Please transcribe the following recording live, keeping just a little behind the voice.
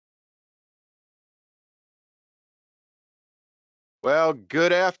Well,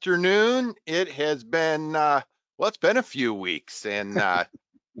 good afternoon. It has been it's been a few weeks, and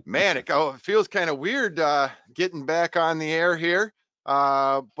man, it feels kind of weird getting back on the air here.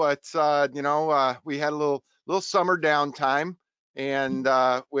 But we had a little summer downtime, and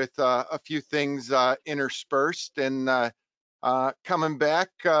with a few things interspersed, and coming back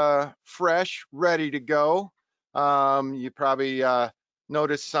fresh, ready to go. You probably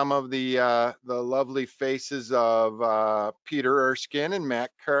noticed some of the lovely faces of Peter Erskine and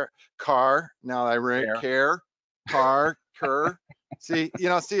Matt Kerr. Now I read Kerr. See,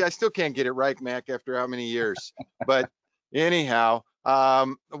 I still can't get it right, Mac, after how many years. But anyhow,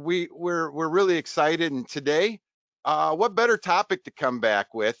 we're really excited, and today, what better topic to come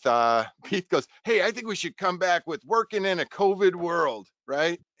back with? Pete goes, "Hey, I think we should come back with working in a COVID world,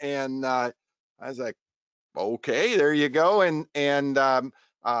 right?" And I was like, "Okay, there you go."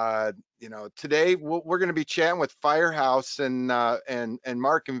 Today we're going to be chatting with Firehouse and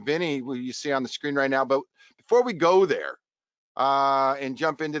Mark and Vinny, who you see on the screen right now. But before we go there and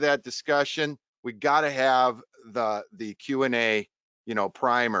jump into that discussion, we got to have the Q&A,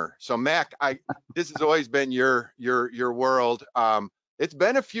 primer. So Mac, this has always been your world. It's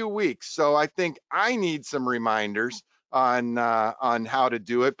been a few weeks, so I think I need some reminders on how to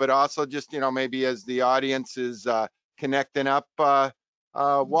do it, but also just maybe as the audience is connecting up,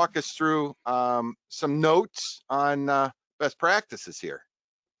 walk us through some notes on best practices here.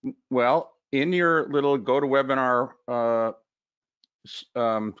 Well, in your little GoToWebinar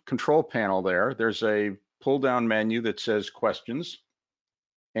control panel there's a pull down menu that says questions,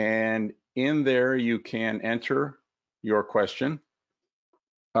 and in there you can enter your question.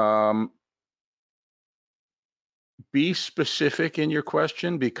 Be specific in your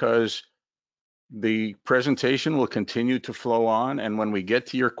question, because the presentation will continue to flow on, and when we get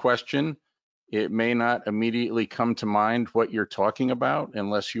to your question, it may not immediately come to mind what you're talking about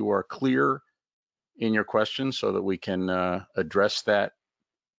unless you are clear in your question, so that we can address that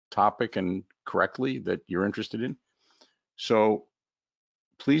topic and correctly that you're interested in. So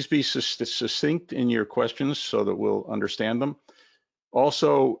please be succinct in your questions so that we'll understand them.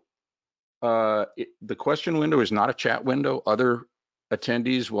 Also, the question window is not a chat window. Other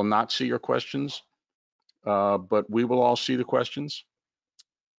attendees will not see your questions, but we will all see the questions.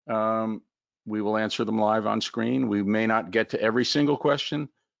 We will answer them live on screen. We may not get to every single question,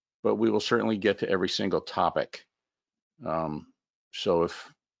 but we will certainly get to every single topic. So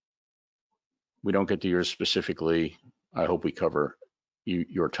if we don't get to yours specifically, I hope we cover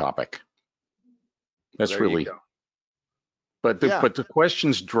your topic. That's really, but the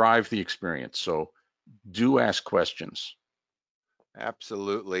questions drive the experience. So do ask questions.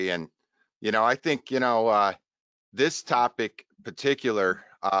 Absolutely. And, I think, this topic particular,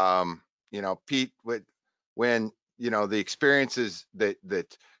 Pete, when, the experiences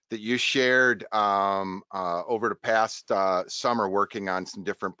that you shared over the past summer working on some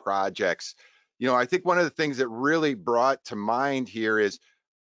different projects, I think one of the things that really brought to mind here is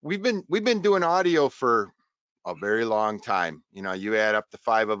we've been doing audio for a very long time. You add up the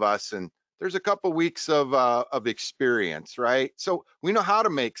 5 of us, and there's a couple weeks of experience, right? So we know how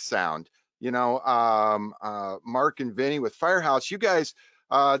to make sound. Mark and Vinny with Firehouse, you guys,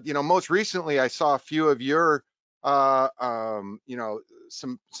 most recently I saw a few of your, some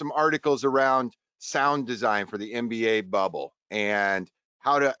articles around sound design for the NBA bubble and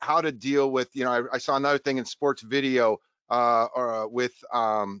how to deal with, I saw another thing in sports video with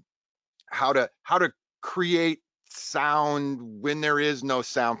how to create sound when there is no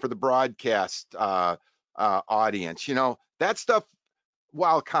sound for the broadcast audience. That stuff,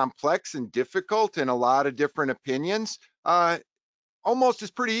 while complex and difficult and a lot of different opinions, almost is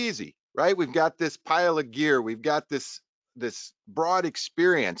pretty easy, right? We've got this pile of gear, we've got this broad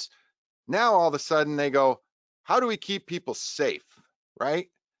experience. Now all of a sudden they go, how do we keep people safe, right?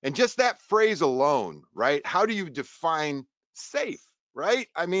 And just that phrase alone, right? How do you define safe, right?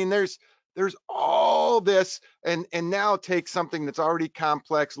 I mean, there's all this, and now take something that's already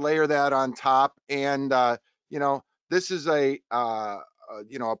complex, layer that on top, and this is a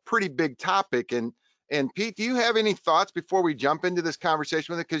pretty big topic. And Pete, do you have any thoughts before we jump into this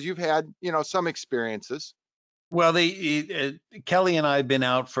conversation with it? Because you've had some experiences. Well, Kelly and I have been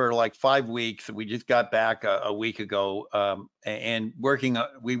out for like 5 weeks. We just got back a week ago, and working.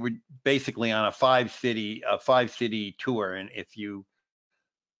 We were basically on a 5-city tour. And if you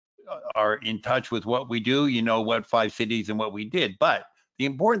are in touch with what we do, you know what 5 cities and what we did. But the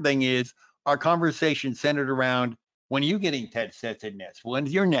important thing is our conversation centered around, when are you getting tested next?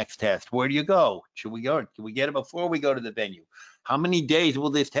 When's your next test? Where do you go? Should we go? Can we get it before we go to the venue? How many days will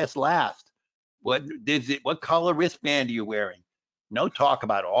this test last? What color wristband are you wearing? no talk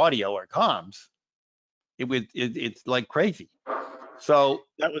about audio or comms. It's like crazy. So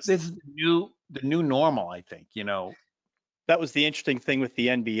this is the new normal, I think, you know. That was the interesting thing with the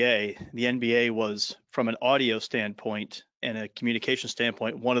NBA. The NBA was, from an audio standpoint and a communication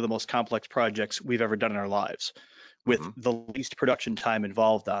standpoint, one of the most complex projects we've ever done in our lives, with the least production time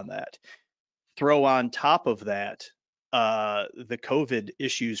involved on that. Throw on top of that the COVID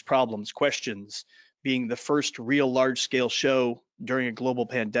issues, problems, questions, being the first real large-scale show during a global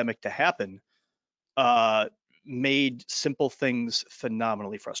pandemic to happen, made simple things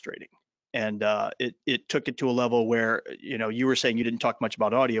phenomenally frustrating. And it took it to a level where, you know, you were saying you didn't talk much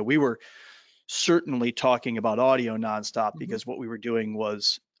about audio. We were certainly talking about audio nonstop, because what we were doing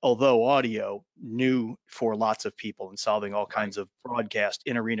was, although audio, new for lots of people and solving all kinds of broadcast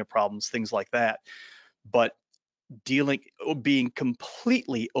in arena problems, things like that, but being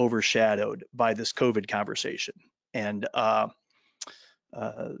completely overshadowed by this COVID conversation. And that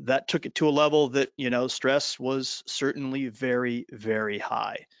took it to a level that, you know, stress was certainly very, very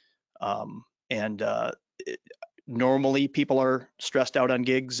high. Normally people are stressed out on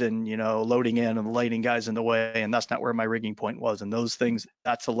gigs and, you know, loading in and lighting guys in the way, and that's not where my rigging point was. And those things,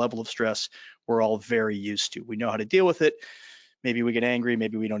 that's a level of stress we're all very used to. We know how to deal with it. Maybe we get angry,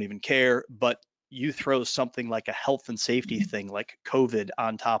 maybe we don't even care, but you throw something like a health and safety thing like COVID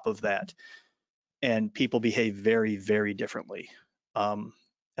on top of that, and people behave very, very differently. And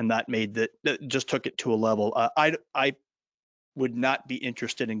that just took it to a level. I would not be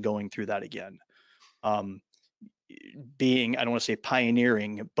interested in going through that again. Being, I don't want to say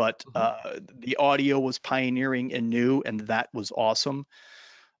pioneering, but the audio was pioneering and new, and that was awesome.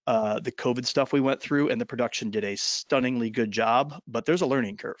 The COVID stuff we went through, and the production did a stunningly good job, but there's a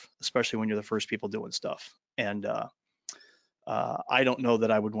learning curve, especially when you're the first people doing stuff. And I don't know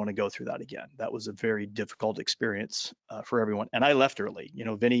that I would want to go through that again. That was a very difficult experience for everyone. And I left early. You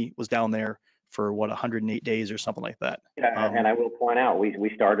know, Vinny was down there for 108 days or something like that. Yeah, and I will point out,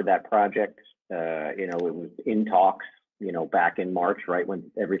 we started that project, you know, it was in talks, you know, back in March, right when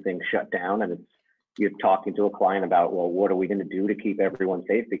everything shut down, and you're talking to a client about, well, what are we going to do to keep everyone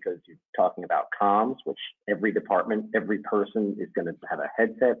safe? Because you're talking about comms, which every department, every person is going to have a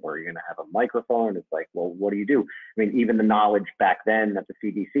headset, or you're going to have a microphone. It's like, well, what do you do? I mean, even the knowledge back then that the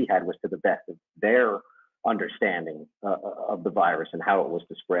CDC had was to the best of their understanding of the virus and how it was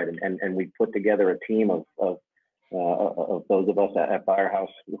to spread. And we put together a team of those of us at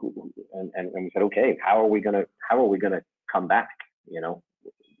Firehouse, and we said, okay, how are we gonna come back? You know,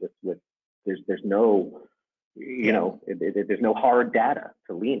 with there's no, you know, there's no hard data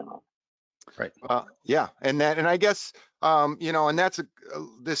to lean on. Right. Yeah, and I guess you know, and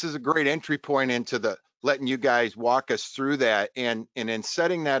this is a great entry point into letting you guys walk us through that, and in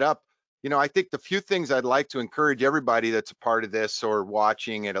setting that up. You know, I think the few things I'd like to encourage everybody that's a part of this or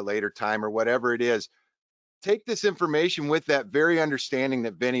watching at a later time or whatever it is, take this information with that very understanding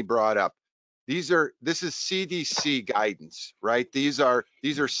that Vinny brought up. This is CDC guidance, right? These are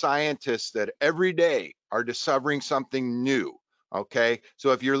scientists that every day are discovering something new. Okay,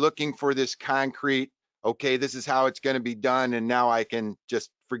 so if you're looking for this concrete, okay, this is how it's going to be done, and now I can just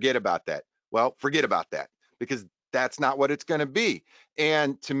forget about that. Well, forget about that, because that's not what it's going to be.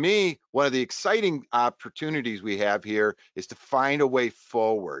 And to me, one of the exciting opportunities we have here is to find a way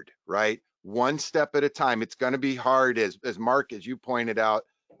forward, right? One step at a time. It's going to be hard, as Mark, as you pointed out,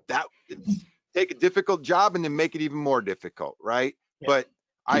 that take a difficult job and then make it even more difficult, right? Yeah. But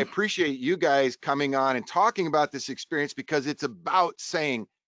I appreciate you guys coming on and talking about this experience, because it's about saying,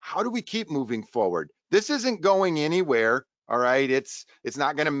 how do we keep moving forward? This isn't going anywhere. All right, it's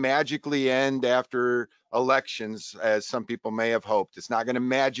not going to magically end after elections, as some people may have hoped. It's not going to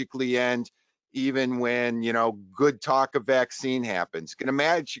magically end even when, you know, good talk of vaccine happens. It's going to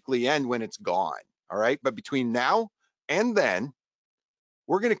magically end when it's gone. All right, but between now and then,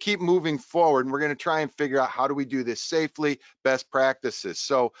 we're going to keep moving forward, and we're going to try and figure out how do we do this safely, best practices.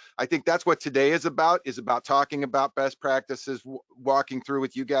 So I think that's what today is about talking about best practices, walking through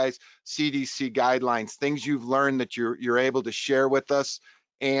with you guys CDC guidelines, things you've learned that you're able to share with us.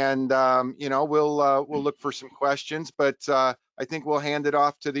 And you know, we'll look for some questions, but I think we'll hand it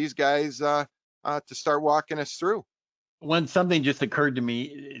off to these guys to start walking us through. Something just occurred to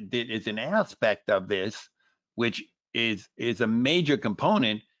me that is an aspect of this, which is a major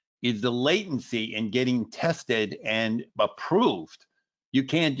component, is the latency in getting tested and approved. You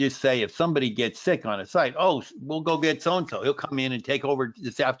can't just say, if somebody gets sick on a site, oh, we'll go get so-and-so, he'll come in and take over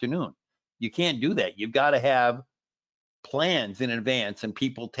this afternoon. You can't do that. You've got to have plans in advance and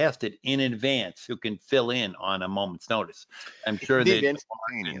people tested in advance who can fill in on a moment's notice. I'm sure that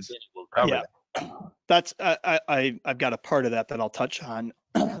instantaneous will cover that. That's I've got a part of that I'll touch on.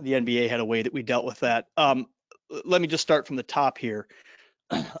 The NBA had a way that we dealt with that. Let me just start from the top here.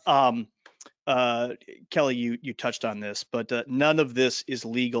 Kelly, you touched on this, but none of this is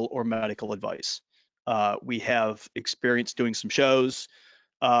legal or medical advice. We have experience doing some shows.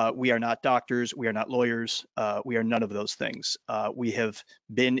 We are not doctors. We are not lawyers. We are none of those things. We have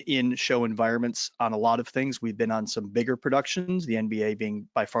been in show environments on a lot of things. We've been on some bigger productions, the NBA being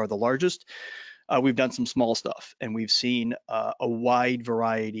by far the largest. We've done some small stuff, and we've seen a wide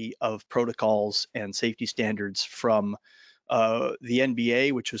variety of protocols and safety standards from the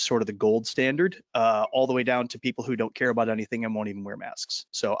NBA, which was sort of the gold standard, all the way down to people who don't care about anything and won't even wear masks.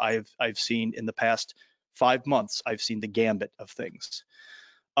 So I've seen in the past 5 months, I've seen the gambit of things.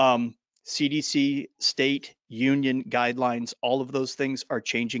 CDC, state, union guidelines, all of those things are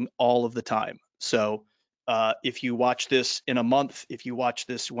changing all of the time. So if you watch this in a month, if you watch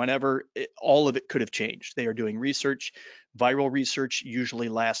this whenever, all of it could have changed. They are doing research. Viral research usually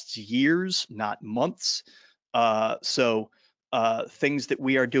lasts years, not months. So things that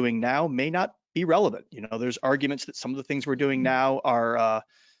we are doing now may not be relevant. You know, there's arguments that some of the things we're doing now are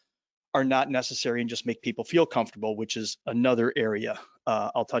not necessary and just make people feel comfortable, which is another area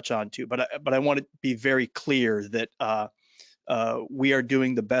I'll touch on too. But I want to be very clear that we are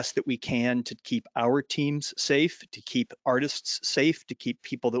doing the best that we can to keep our teams safe, to keep artists safe, to keep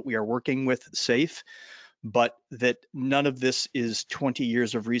people that we are working with safe, but that none of this is 20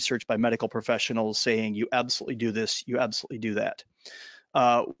 years of research by medical professionals saying you absolutely do this, you absolutely do that.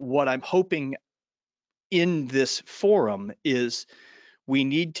 What I'm hoping in this forum is we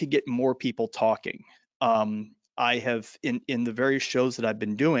need to get more people talking. I have, in the various shows that I've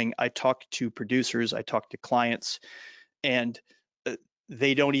been doing, I talk to producers, I talk to clients, and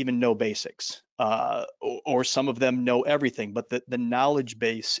they don't even know basics, or some of them know everything, but the knowledge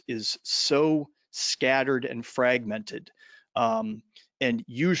base is so scattered and fragmented. And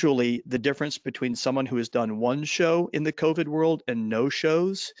usually the difference between someone who has done one show in the COVID world and no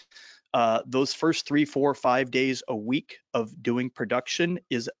shows, those first 3, 4, 5 days a week of doing production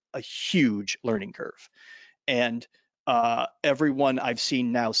is a huge learning curve. And everyone I've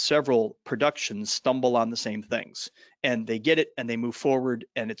seen now, several productions stumble on the same things, and they get it and they move forward,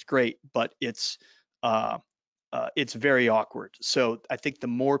 and it's great, but it's very awkward. So I think the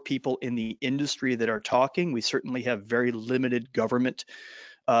more people in the industry that are talking, we certainly have very limited government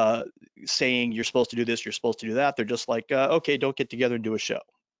saying you're supposed to do this, you're supposed to do that. They're just like, okay, don't get together and do a show.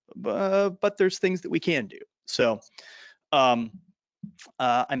 But there's things that we can do. So I'm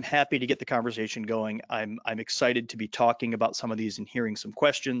happy to get the conversation going. I'm excited to be talking about some of these and hearing some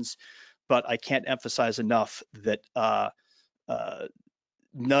questions, but I can't emphasize enough that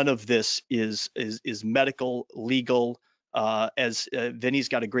none of this is medical, legal. As Vinny's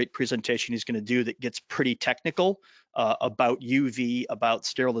got a great presentation he's going to do that gets pretty technical about UV, about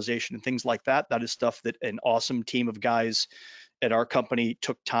sterilization and things like that. That is stuff that an awesome team of guys at our company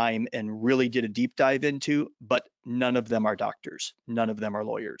took time and really did a deep dive into, but none of them are doctors. None of them are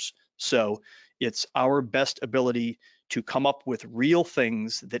lawyers. So it's our best ability to come up with real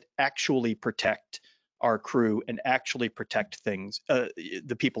things that actually protect our crew and actually protect things,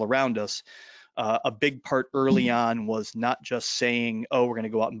 the people around us. A big part early on was not just saying, oh, we're going to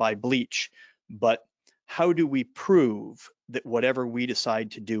go out and buy bleach, but how do we prove that whatever we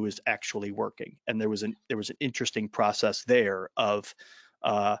decide to do is actually working? And there was an interesting process there of,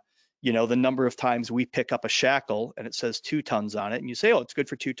 you know, the number of times we pick up a shackle and it says 2 tons on it, and you say, oh, it's good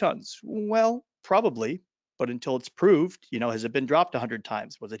for 2 tons. Well, probably, but until it's proved, you know, has it been dropped 100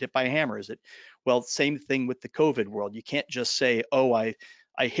 times? Was it hit by a hammer? Is it? Well, same thing with the COVID world. You can't just say, oh, I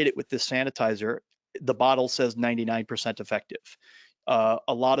hit it with this sanitizer. The bottle says 99% effective.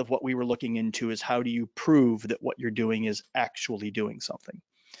 A lot of what we were looking into is how do you prove that what you're doing is actually doing something.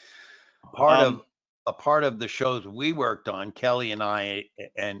 A part of the shows we worked on, Kelly and I,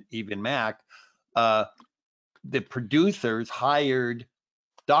 and even Mac, the producers hired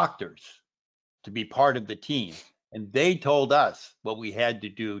doctors to be part of the team, and they told us what we had to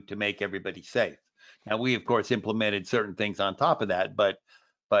do to make everybody safe. Now we, of course, implemented certain things on top of that, but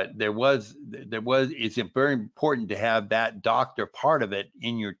it's very important to have that doctor part of it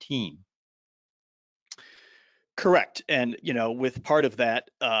in your team. Correct. And, you know, with part of that,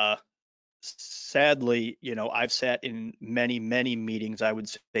 sadly, you know, I've sat in many, many meetings, I would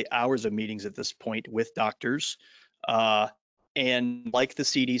say hours of meetings at this point with doctors, and like the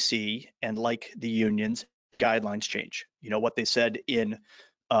CDC and like the unions, guidelines change. You know, what they said in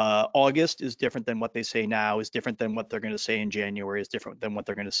August is different than what they say now, is different than what they're going to say in January, is different than what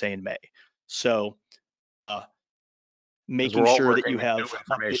they're going to say in May. So making sure that you have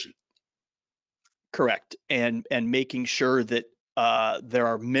information. Correct. And making sure that there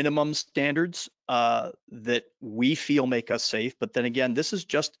are minimum standards that we feel make us safe. But then again, this is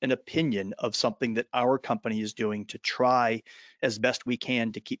just an opinion of something that our company is doing to try as best we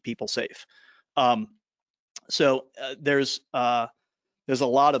can to keep people safe. So there's a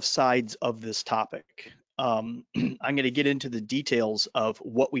lot of sides of this topic. I'm going to get into the details of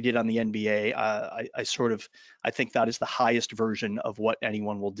what we did on the NBA. I think that is the highest version of what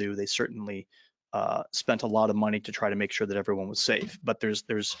anyone will do. They certainly spent a lot of money to try to make sure that everyone was safe. But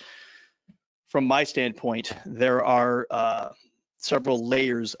there's from my standpoint, there are several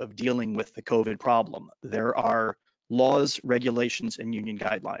layers of dealing with the COVID problem. There are laws, regulations, and union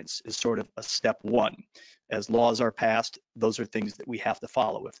guidelines is sort of a step one. As laws are passed, those are things that we have to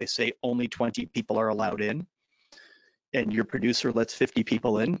follow. If they say only 20 people are allowed in, and your producer lets 50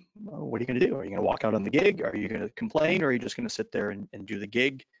 people in, well, what are you going to do? Are you going to walk out on the gig? Are you going to complain? Or are you just going to sit there and do the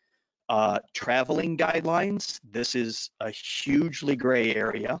gig? Traveling guidelines. This is a hugely gray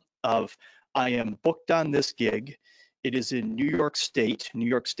area of, I am booked on this gig. It is in New York State. New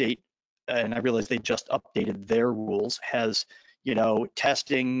York State, and I realize they just updated their rules, has,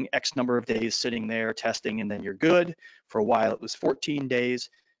 testing X number of days sitting there testing, and then you're good. For a while, it was 14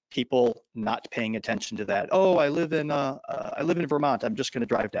 days. People not paying attention to that. Oh, I live in Vermont. I'm just going to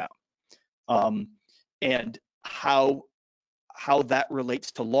drive down. And how that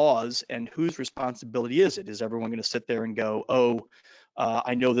relates to laws and whose responsibility is it? Is everyone going to sit there and go, oh,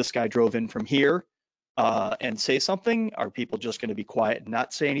 I know this guy drove in from here and say something? Are people just going to be quiet and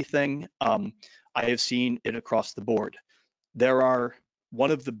not say anything? I have seen it across the board.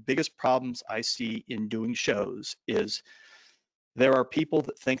 One of the biggest problems I see in doing shows is there are people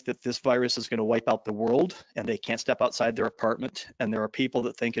that think that this virus is going to wipe out the world and they can't step outside their apartment. And there are people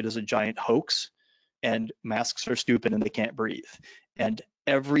that think it is a giant hoax and masks are stupid and they can't breathe. And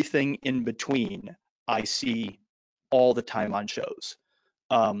everything in between I see all the time on shows.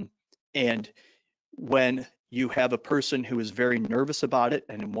 And when you have a person who is very nervous about it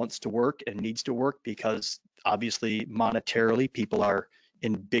and wants to work and needs to work because obviously monetarily people are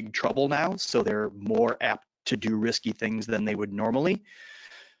in big trouble now, so they're more apt to do risky things than they would normally.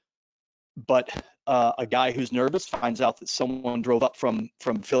 But a guy who's nervous finds out that someone drove up from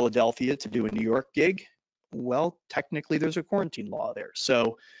Philadelphia to do a New York gig. Well, technically there's a quarantine law there.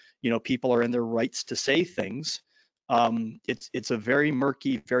 So, people are in their rights to say things. It's a very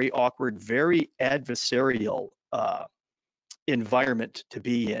murky, very awkward, very adversarial environment to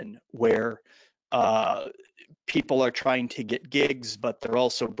be in, where people are trying to get gigs, but they're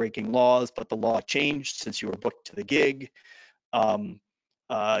also breaking laws, but the law changed since you were booked to the gig.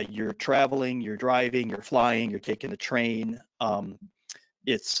 You're traveling, you're driving, you're flying, you're taking the train.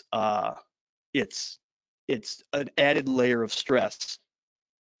 It's an added layer of stress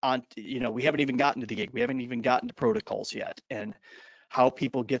on, we haven't even gotten to the gig. We haven't even gotten to protocols yet. And how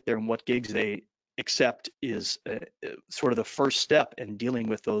people get there and what gigs they accept is sort of the first step in dealing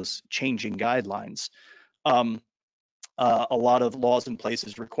with those changing guidelines. A lot of laws in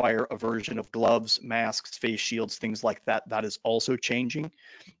places require a version of gloves, masks, face shields, things like that. That is also changing.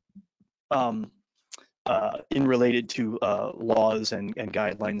 In related to laws and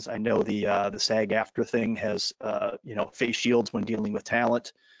guidelines, I know the SAG-AFTRA thing has face shields when dealing with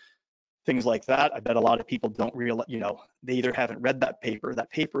talent, things like that. I bet a lot of people don't realize, they either haven't read that paper. That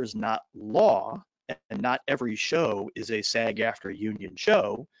paper is not law, and not every show is a SAG-AFTRA union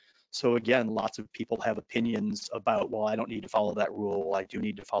show. So again, lots of people have opinions about, well, I don't need to follow that rule. I do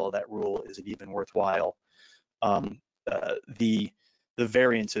need to follow that rule. Is it even worthwhile? The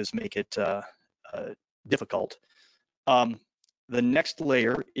variances make it difficult. The next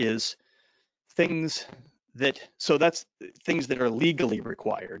layer is that's things that are legally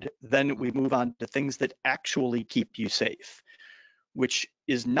required. Then we move on to things that actually keep you safe, which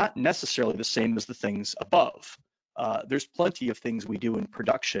is not necessarily the same as the things above. There's plenty of things we do in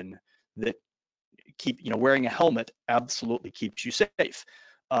production that keep, wearing a helmet absolutely keeps you safe.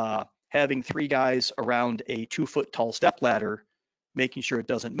 Having 3 guys around a 2-foot tall step ladder, making sure it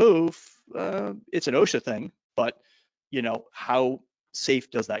doesn't move, it's an OSHA thing, but how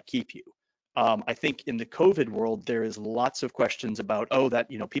safe does that keep you? I think in the COVID world, there is lots of questions about,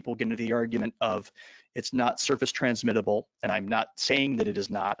 people get into the argument of it's not surface transmittable. And I'm not saying that it is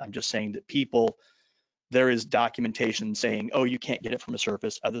not. I'm just saying that there is documentation saying, oh, you can't get it from a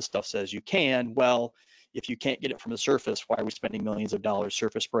surface. Other stuff says you can. Well, if you can't get it from a surface, why are we spending millions of dollars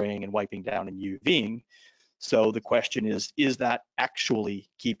surface spraying and wiping down and UVing? So the question is that actually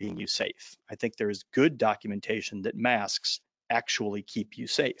keeping you safe? I think there is good documentation that masks actually keep you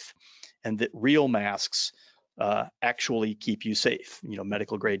safe, and that real masks actually keep you safe,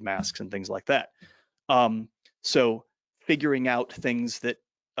 medical grade masks and things like that. So figuring out things that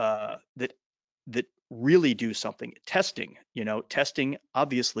that really do something. Testing, testing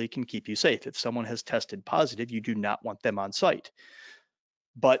obviously can keep you safe. If someone has tested positive, you do not want them on site.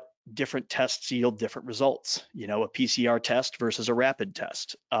 But different tests yield different results. A PCR test versus a rapid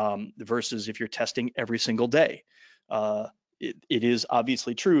test, versus if you're testing every single day. It is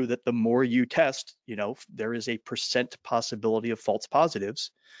obviously true that the more you test, there is a percent possibility of false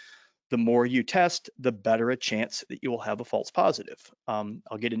positives. The more you test, the better a chance that you will have a false positive.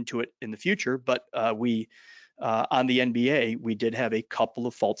 I'll get into it in the future, but we on the NBA, we did have a couple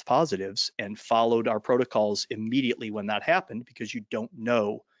of false positives and followed our protocols immediately when that happened, because you don't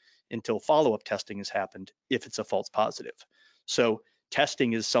know until follow-up testing has happened if it's a false positive. So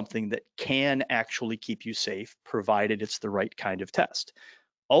testing is something that can actually keep you safe, provided it's the right kind of test.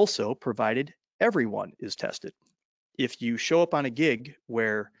 Also, provided everyone is tested. If you show up on a gig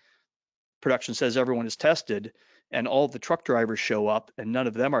where production says everyone is tested and all the truck drivers show up and none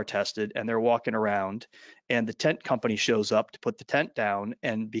of them are tested and they're walking around, and the tent company shows up to put the tent down,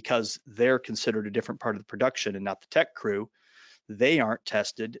 and because they're considered a different part of the production and not the tech crew, they aren't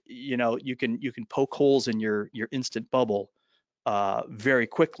tested, you can poke holes in your instant bubble very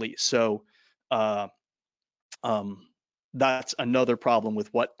quickly. So that's another problem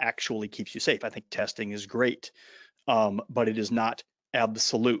with what actually keeps you safe. I think testing is great, but it is not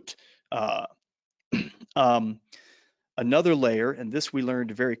absolute. Another layer, and this we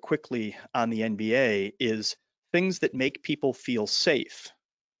learned very quickly on the NBA, is things that make people feel safe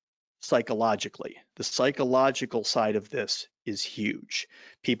psychologically. The psychological side of this is huge.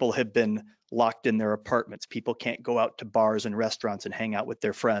 People have been locked in their apartments. People can't go out to bars and restaurants and hang out with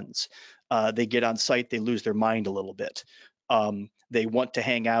their friends. They get on site, they lose their mind a little bit. They want to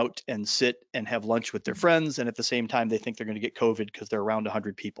hang out and sit and have lunch with their friends, and at the same time, they think they're going to get COVID because they're around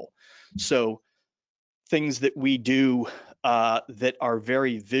 100 people. So things that we do that are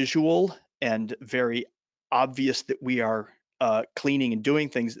very visual and very obvious that we are cleaning and doing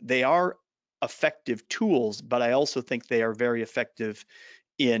things, they are effective tools, but I also think they are very effective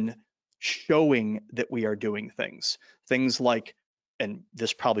in showing that we are doing things. Things like, and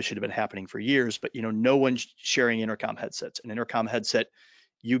this probably should have been happening for years, but no one's sharing intercom headsets. An intercom headset,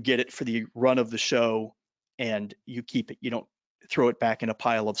 you get it for the run of the show and you keep it. You don't throw it back in a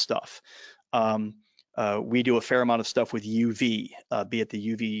pile of stuff. We do a fair amount of stuff with UV, be it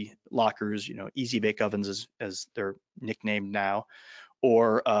the UV lockers, easy bake ovens as they're nicknamed now,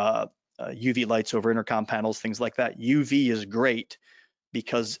 or UV lights over intercom panels, things like that. UV is great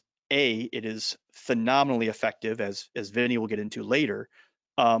because it is phenomenally effective, as Vinny will get into later,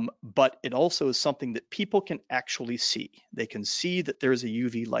 but it also is something that people can actually see. They can see that there's a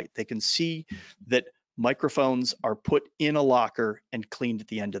UV light. They can see that microphones are put in a locker and cleaned at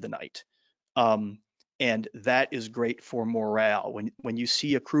the end of the night. And that is great for morale. When you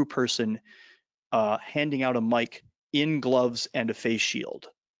see a crew person handing out a mic in gloves and a face shield,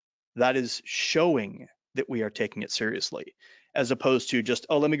 that is showing that we are taking it seriously, as opposed to just,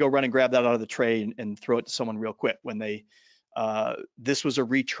 oh, let me go run and grab that out of the tray and throw it to someone real quick. When this was a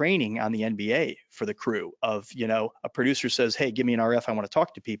retraining on the NBA for the crew of, a producer says, hey, give me an RF, I want to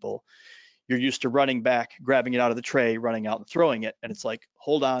talk to people. You're used to running back, grabbing it out of the tray, running out and throwing it. And it's like,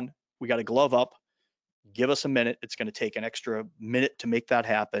 hold on, we got to glove up. Give us a minute. It's going to take an extra minute to make that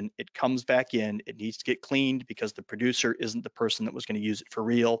happen. It comes back in. It needs to get cleaned because the producer isn't the person that was going to use it for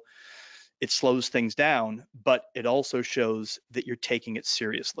real. It slows things down, but it also shows that you're taking it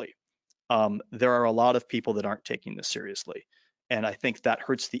seriously. There are a lot of people that aren't taking this seriously, and I think that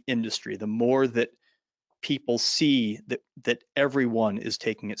hurts the industry. The more that people see that everyone is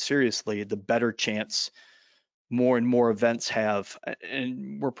taking it seriously, the better chance more and more events have.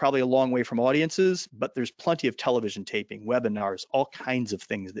 And we're probably a long way from audiences, but there's plenty of television taping, webinars, all kinds of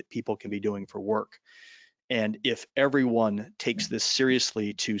things that people can be doing for work. And if everyone takes this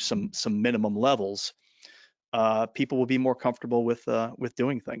seriously to some minimum levels, people will be more comfortable with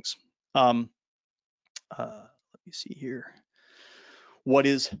doing things. Let me see here. What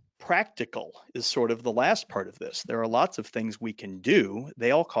is practical is sort of the last part of this. There are lots of things we can do.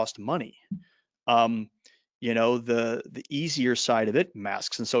 They all cost money. The easier side of it,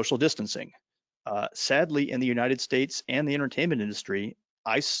 masks and social distancing. Sadly, in the United States and the entertainment industry,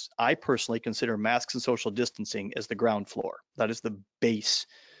 I personally consider masks and social distancing as the ground floor. That is the base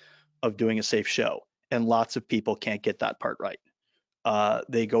of doing a safe show. And lots of people can't get that part right.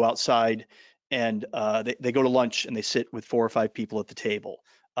 They go outside and they go to lunch and they sit with 4 or 5 people at the table.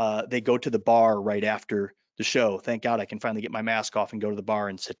 They go to the bar right after the show. Thank God I can finally get my mask off and go to the bar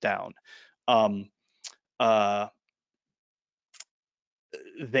and sit down.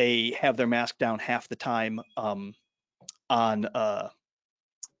 they have their mask down half the time on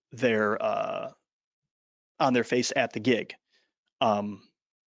their face at the gig, and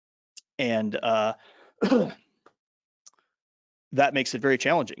that makes it very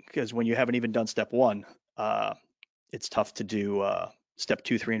challenging, because when you haven't even done step 1, it's tough to do step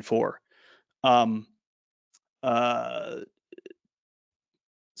 2, 3, and 4.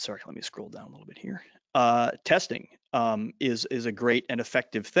 Sorry, let me scroll down a little bit here. Testing is a great and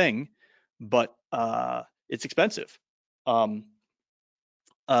effective thing, but it's expensive.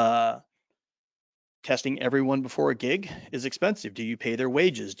 Testing everyone before a gig is expensive. Do you pay their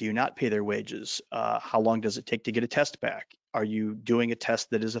wages? Do you not pay their wages? How long does it take to get a test back? Are you doing a test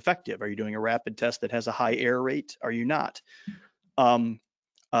that is effective? Are you doing a rapid test that has a high error rate? Are you not?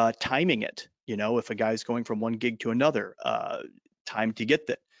 Timing it, if a guy's going from one gig to another, time to get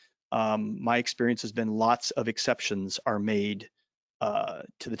that. My experience has been lots of exceptions are made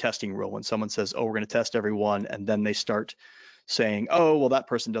to the testing rule when someone says, oh, we're going to test everyone, and then they start saying, oh, well, that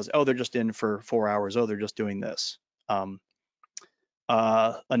person does, oh, they're just in for 4 hours, oh, they're just doing this.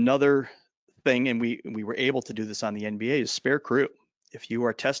 Another thing, and we were able to do this on the NBA, is spare crew. If you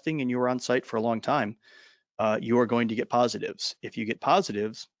are testing and you are on site for a long time, you are going to get positives. If you get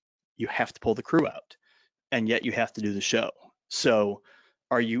positives, you have to pull the crew out, and yet you have to do the show. So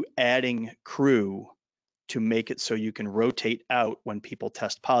are you adding crew to make it so you can rotate out when people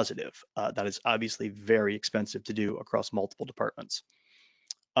test positive? That is obviously very expensive to do across multiple departments.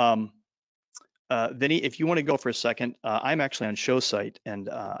 Vinny, if you want to go for a second, I'm actually on show site, and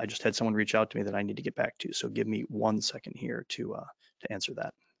I just had someone reach out to me that I need to get back to. So give me 1 second here to answer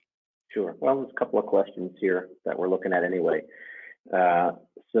that. Sure. Well, there's a couple of questions here that we're looking at anyway.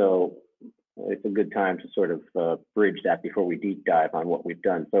 So it's a good time to sort of bridge that before we deep dive on what we've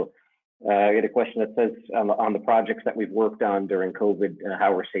done. So I get a question that says, on the projects that we've worked on during COVID,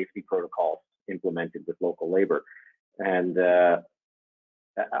 how are safety protocols implemented with local labor? And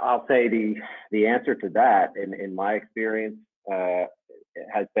I'll say the answer to that, in my experience,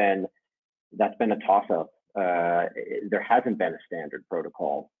 has been, that's been a toss-up. There hasn't been a standard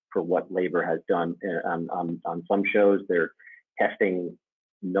protocol for what labor has done. On some shows, they're testing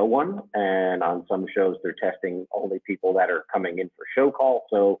no one, and on some shows, they're testing only people that are coming in for show call.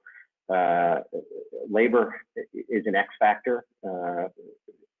 So labor is an X factor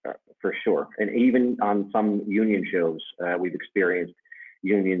for sure. And even on some union shows, we've experienced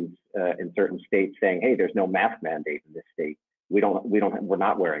unions in certain states saying, "Hey, there's no mask mandate in this state. We're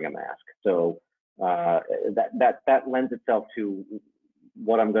not wearing a mask." So that lends itself to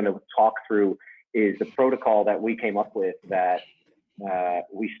what I'm going to talk through is the protocol that we came up with, that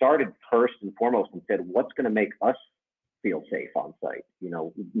we started first and foremost and said, what's going to make us feel safe on site?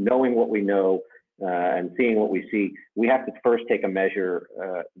 Knowing what we know and seeing what we see, we have to first take a measure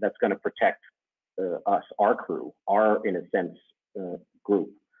that's going to protect us, our crew, our, in a sense, group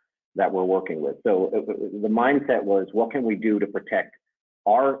that we're working with. So the mindset was, what can we do to protect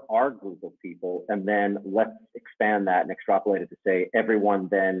our group of people? And then let's expand that and extrapolate it to say everyone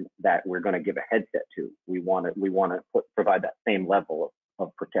then that we're going to give a headset to. We want to provide that same level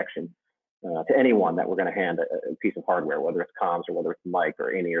of protection to anyone that we're going to hand a piece of hardware, whether it's comms or whether it's a mic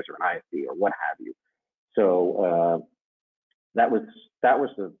or in-ears or an ISP or what have you. So that was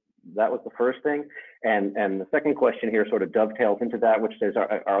the first thing. And the second question here sort of dovetails into that, which says,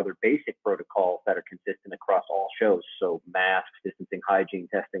 are there basic protocols that are consistent across all shows? So masks, distancing, hygiene,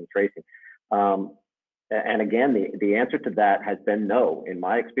 testing, tracing. And again, the answer to that has been no, in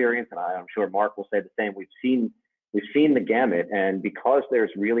my experience, and I'm sure Mark will say the same. We've seen the gamut, and because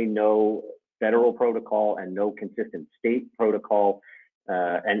there's really no federal protocol and no consistent state protocol,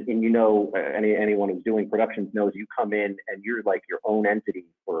 and anyone who's doing productions knows you come in and you're like your own entity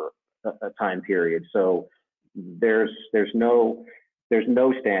for a time period. So there's no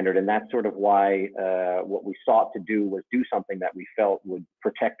standard, and that's sort of why what we sought to do was do something that we felt would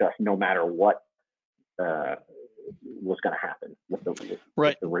protect us no matter what was going to happen with the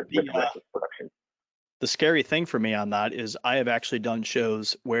rest of production. The scary thing for me on that is I have actually done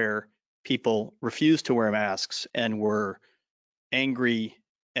shows where people refused to wear masks and were angry,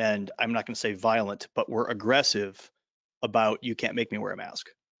 and I'm not going to say violent, but were aggressive about, you can't make me wear a mask.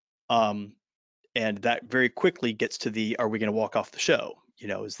 And that very quickly gets to the, are we going to walk off the show?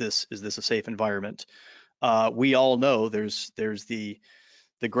 Is this a safe environment? We all know there's the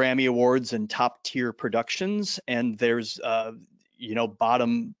Grammy Awards and top tier productions, and there's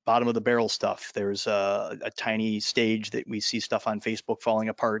bottom of the barrel stuff. There's a tiny stage that we see stuff on Facebook falling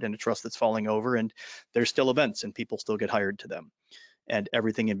apart and a truss that's falling over, and there's still events and people still get hired to them, and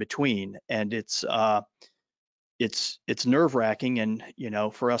everything in between. And it's it's nerve wracking, and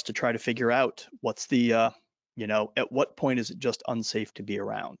for us to try to figure out what's the at what point is it just unsafe to be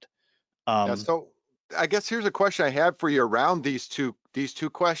around. Yeah, so I guess here's a question I have for you around these two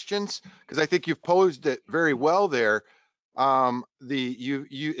questions, because I think you've posed it very well there.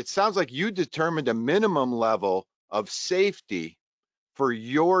 It sounds like you determined a minimum level of safety for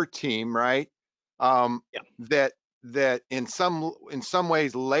your team, right? Yeah. That in some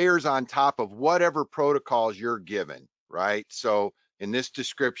ways layers on top of whatever protocols you're given, right? So in this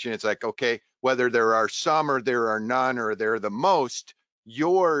description, it's like, okay, whether there are some or there are none or they're the most,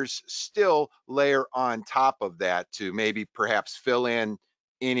 yours still layer on top of that to maybe perhaps fill in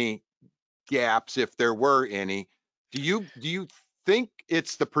any gaps if there were any. Do you think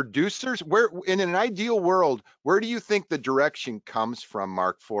it's the producers? Where in an ideal world, where do you think the direction comes from,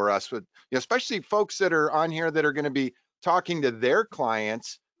 Mark, for us with, especially folks that are on here that are going to be talking to their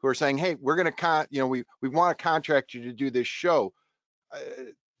clients who are saying, hey, we're going to we want to contract you to do this show.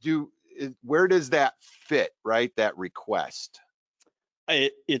 Where does that fit, right? That request.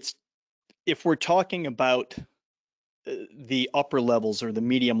 It's if we're talking about the upper levels or the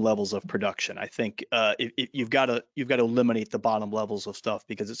medium levels of production, I think you've got to eliminate the bottom levels of stuff,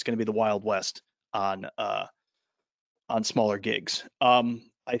 because it's going to be the Wild West on smaller gigs.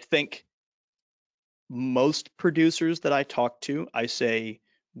 I think most producers that I talk to, I say,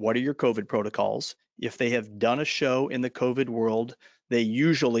 what are your COVID protocols? If they have done a show in the COVID world, they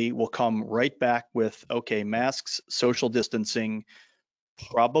usually will come right back with, okay, masks, social distancing,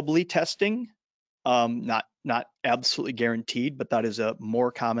 probably testing. Not absolutely guaranteed, but that is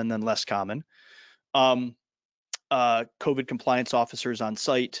more common than less common. COVID compliance officers on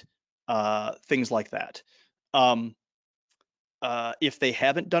site, things like that. If they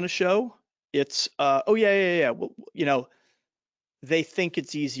haven't done a show, it's oh yeah. Well, they think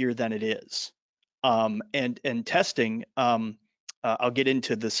it's easier than it is. And testing. I'll get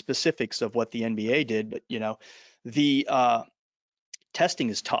into the specifics of what the NBA did, but the testing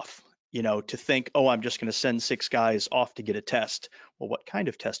is tough. To think, oh, I'm just going to send 6 guys off to get a test. Well, what kind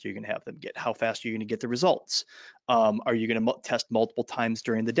of test are you going to have them get? How fast are you going to get the results? Are you going to test multiple times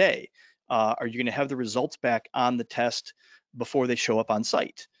during the day? Are you going to have the results back on the test before they show up on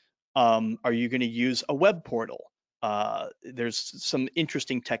site? Are you going to use a web portal? There's some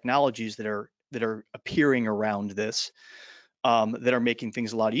interesting technologies that are appearing around this that are making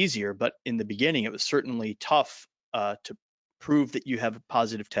things a lot easier. But in the beginning, it was certainly tough to prove that you have a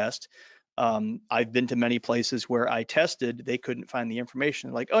positive test. I've been to many places where I tested, they couldn't find the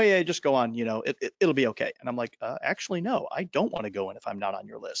information. Like, oh yeah, just go on, it'll be okay. And I'm like, actually, no, I don't want to go in if I'm not on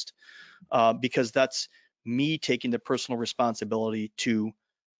your list, because that's me taking the personal responsibility to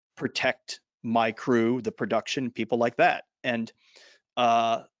protect my crew, the production, people like that. And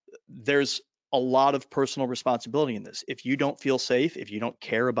there's a lot of personal responsibility in this. If you don't feel safe, if you don't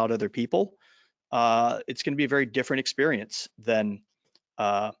care about other people, it's going to be a very different experience than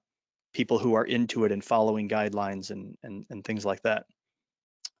people who are into it and following guidelines and things like that.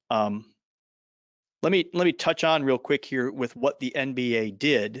 Let me touch on real quick here with what the NBA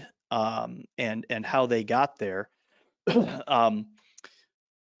did and how they got there.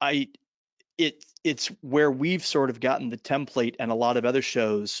 It's where we've sort of gotten the template, and a lot of other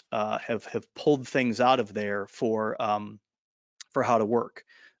shows have pulled things out of there for how to work.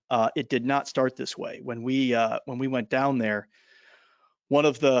 It did not start this way. When we went down there, one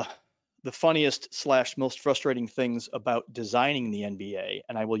of the funniest / most frustrating things about designing the NBA,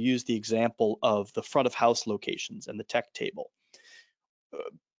 and I will use the example of the front of house locations and the tech table.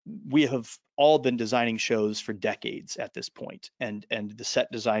 We have all been designing shows for decades at this point, and the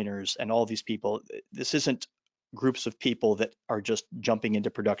set designers and all these people, this isn't groups of people that are just jumping into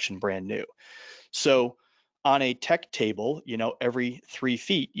production brand new. So on a tech table, every 3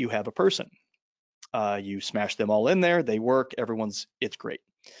 feet you have a person. You smash them all in there, they work, it's great.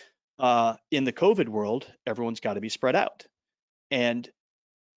 In the COVID world, everyone's got to be spread out. And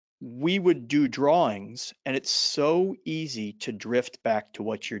we would do drawings, and it's so easy to drift back to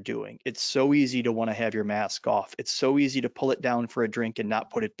what you're doing. It's so easy to want to have your mask off. It's so easy to pull it down for a drink and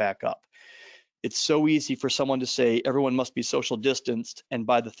not put it back up. It's so easy for someone to say everyone must be social distanced, and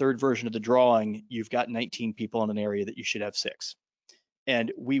by the third version of the drawing, you've got 19 people in an area that you should have 6.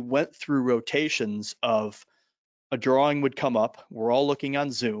 And we went through rotations of a drawing would come up. We're all looking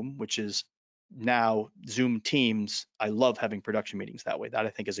on Zoom, which is now Zoom Teams. I love having production meetings that way. That I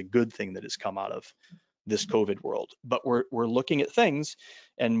think is a good thing that has come out of this COVID world. But we're looking at things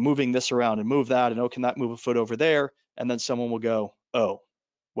and moving this around and move that, and oh, can that move a foot over there? And then someone will go, oh,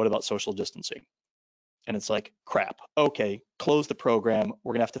 what about social distancing? And it's like, crap, okay, close the program.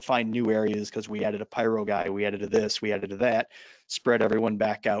 We're gonna have to find new areas because we added a pyro guy, we added a this, we added a that, spread everyone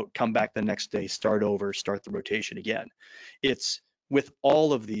back out, come back the next day, start over, start the rotation again. It's with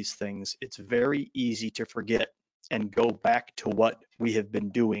all of these things, it's very easy to forget and go back to what we have been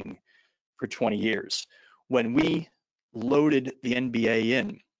doing for 20 years. When we loaded the NBA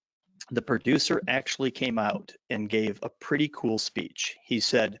in, the producer actually came out and gave a pretty cool speech. He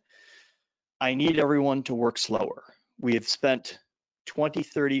said, I need everyone to work slower. We have spent 20,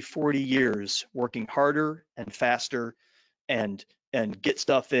 30, 40 years working harder and faster and get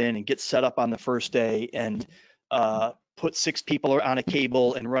stuff in and get set up on the first day and put 6 people on a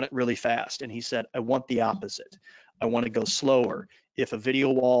cable and run it really fast. And he said, I want the opposite. I want to go slower. If a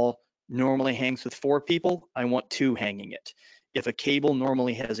video wall normally hangs with 4 people, I want 2 hanging it. If a cable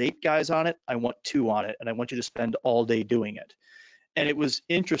normally has 8 guys on it, I want 2 on it, and I want you to spend all day doing it. And it was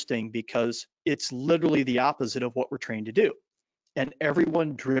interesting because it's literally the opposite of what we're trained to do. And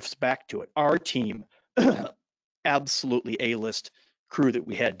everyone drifts back to it. Our team, absolutely A-list crew that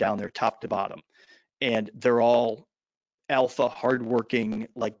we had down there, top to bottom. And they're all alpha, hardworking,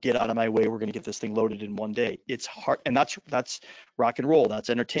 like, get out of my way, we're going to get this thing loaded in one day. It's hard. And that's rock and roll. That's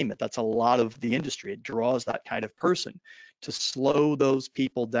entertainment. That's a lot of the industry. It draws that kind of person. To slow those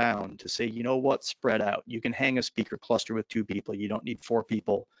people down, to say, you know what, spread out. You can hang a speaker cluster with 2 people. You don't need 4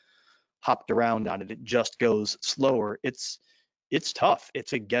 people hopped around on it. It just goes slower. It's tough.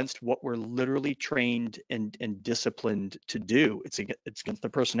 It's against what we're literally trained and disciplined to do. It's against the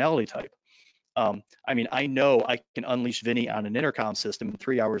personality type. I mean, I know I can unleash Vinny on an intercom system, and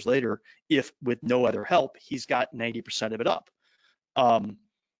 3 hours later, if with no other help, he's got 90% of it up.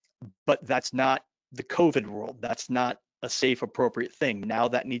 But that's not the COVID world. That's not a safe, appropriate thing. Now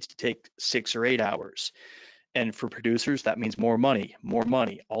that needs to take 6 or 8 hours. And for producers, that means more money, more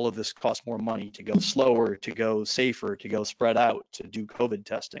money. All of this costs more money to go slower, to go safer, to go spread out, to do COVID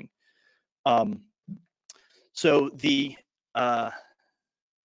testing. So the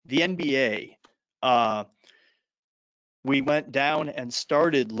NBA, we went down and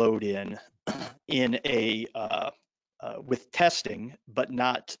started load in a with testing, but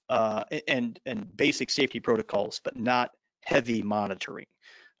not and basic safety protocols, but not heavy monitoring.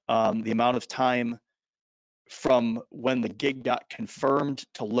 The amount of time from when the gig got confirmed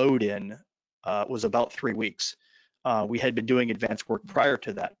to load in was about 3 weeks. We had been doing advanced work prior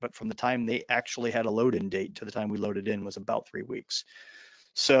to that, but from the time they actually had a load-in date to the time we loaded in was about 3 weeks.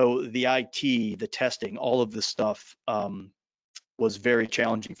 So the IT, the testing, all of this stuff was very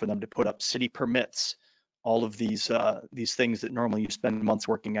challenging for them to put up. City permits, all of these things that normally you spend months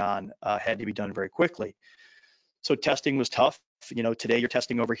working on had to be done very quickly. So testing was tough. You know, today you're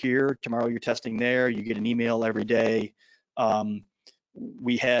testing over here, tomorrow you're testing there, you get an email every day.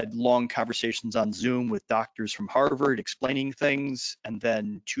 We had long conversations on Zoom with doctors from Harvard explaining things, and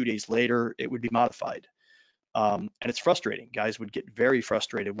then 2 days later it would be modified. And it's frustrating. Guys would get very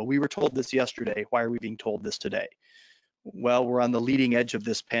frustrated. Well, we were told this yesterday. Why are we being told this today? Well, we're on the leading edge of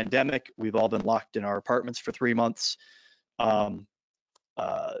this pandemic. We've all been locked in our apartments for 3 months.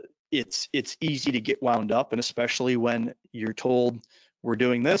 It's easy to get wound up, and especially when you're told we're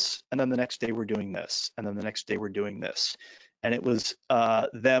doing this, and then the next day we're doing this, and then the next day we're doing this. And it was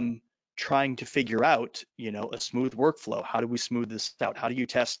them trying to figure out, you know, a smooth workflow. How do we smooth this out? How do you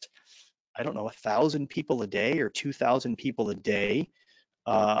test, I don't know, 1,000 people a day or 2,000 people a day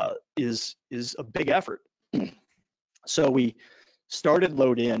is a big effort. So we started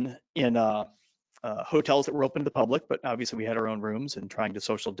load in hotels that were open to the public, but obviously we had our own rooms and trying to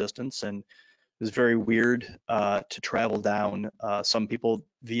social distance. And it was very weird to travel down, some people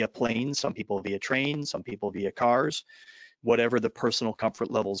via plane, some people via train, some people via cars, whatever the personal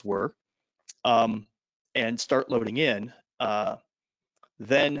comfort levels were, and start loading in.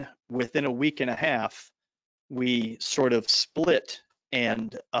 Then within a week and a half, we sort of split,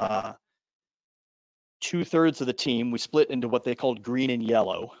 and 2/3 of the team, we split into what they called green and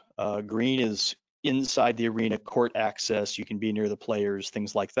yellow. Green is inside the arena, court access, you can be near the players,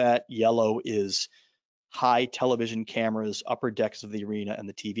 things like that. Yellow is high television cameras, upper decks of the arena, and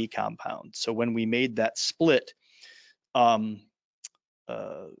the TV compound. So when we made that split, our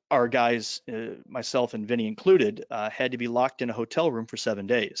guys, myself and Vinny included, had to be locked in a hotel room for 7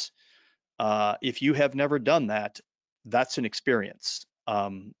 days. If you have never done that, that's an experience.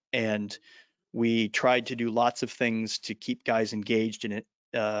 And we tried to do lots of things to keep guys engaged in it.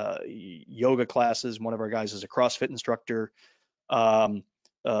 Yoga classes, one of our guys is a CrossFit instructor,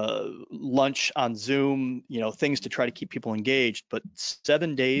 lunch on Zoom, you know, things to try to keep people engaged. But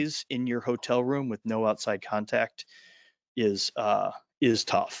 7 days in your hotel room with no outside contact is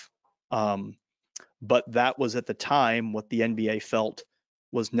tough. but that was at the time what the NBA felt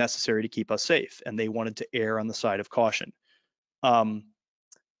was necessary to keep us safe, and they wanted to err on the side of caution.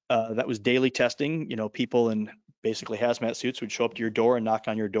 That was daily testing. You know, people in basically hazmat suits would show up to your door and knock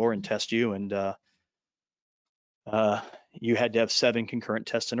on your door and test you, and you had to have 7 concurrent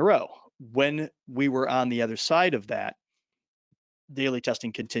tests in a row. When we were on the other side of that, daily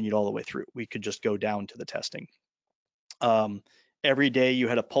testing continued all the way through. We could just go down to the testing. Every day you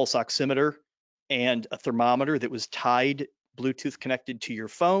had a pulse oximeter and a thermometer that was tied, Bluetooth connected to your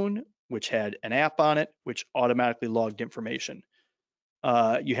phone, which had an app on it, which automatically logged information.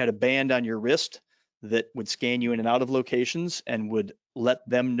 You had a band on your wrist that would scan you in and out of locations and would let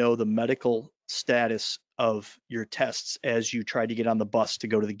them know the medical status of your tests as you tried to get on the bus to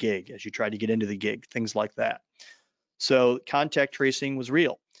go to the gig, as you tried to get into the gig, things like that. So contact tracing was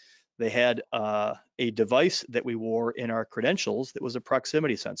real. They had a device that we wore in our credentials that was a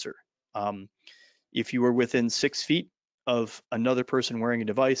proximity sensor. If you were within 6 feet of another person wearing a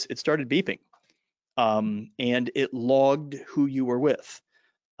device, it started beeping, and it logged who you were with.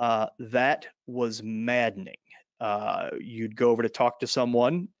 That was maddening. You'd go over to talk to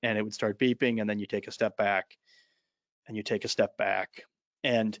someone and it would start beeping, and then you take a step back and you take a step back.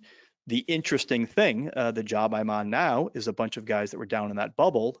 And the interesting thing, the job I'm on now, is a bunch of guys that were down in that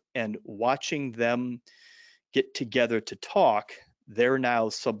bubble, and watching them get together to talk, they're now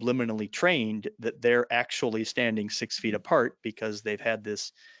subliminally trained that they're actually standing 6 feet apart because they've had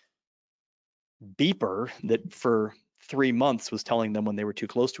this beeper that for 3 months was telling them when they were too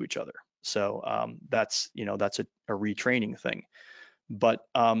close to each other. So that's a retraining thing. But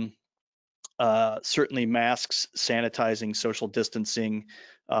certainly masks, sanitizing, social distancing,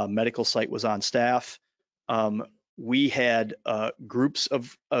 medical site was on staff. We had groups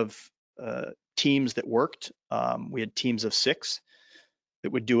of teams that worked. We had teams of 6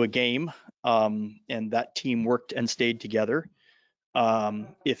 that would do a game, and that team worked and stayed together.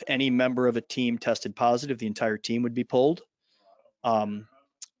 If any member of a team tested positive, the entire team would be pulled.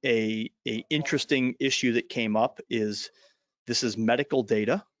 A interesting issue that came up is this is medical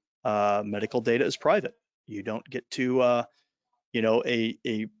data. Medical data is private. You don't get to,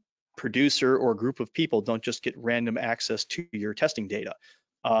 a producer or a group of people don't just get random access to your testing data.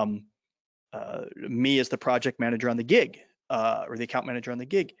 Me as the project manager on the gig or the account manager on the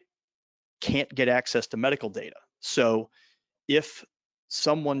gig can't get access to medical data. So if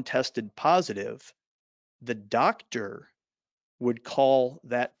someone tested positive, the doctor would call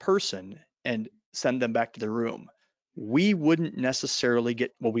that person and send them back to their room. We wouldn't necessarily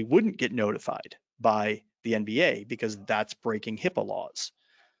we wouldn't get notified by the NBA because that's breaking HIPAA laws.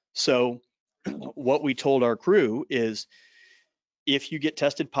 So what we told our crew is, if you get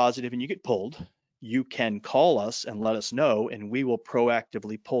tested positive and you get pulled, you can call us and let us know, and we will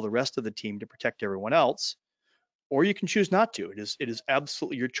proactively pull the rest of the team to protect everyone else. Or you can choose not to. It is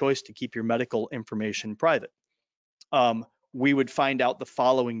absolutely your choice to keep your medical information private. We would find out the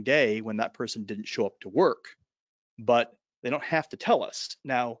following day when that person didn't show up to work, but they don't have to tell us.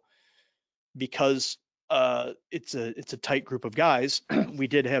 Now, because it's a tight group of guys, we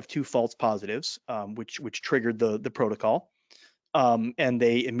did have 2 false positives, which triggered the protocol. And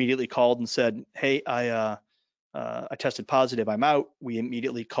they immediately called and said, "Hey, I tested positive. I'm out." We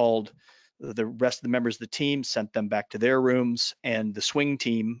immediately called the rest of the members of the team, sent them back to their rooms, and the swing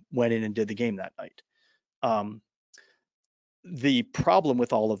team went in and did the game that night. The problem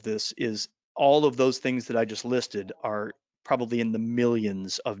with all of this is all of those things that I just listed are probably in the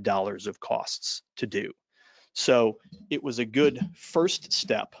millions of dollars of costs to do. So it was a good first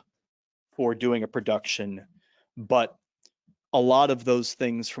step for doing a production, but a lot of those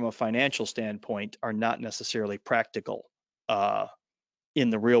things from a financial standpoint are not necessarily practical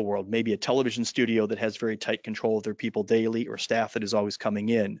in the real world. Maybe a television studio that has very tight control of their people daily, or staff that is always coming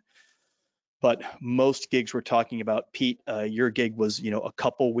in. But most gigs we're talking about, Pete, your gig was, a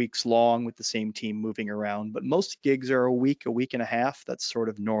couple weeks long with the same team moving around, but most gigs are a week and a half. That's sort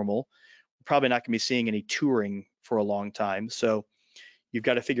of normal. We're probably not going to be seeing any touring for a long time. So you've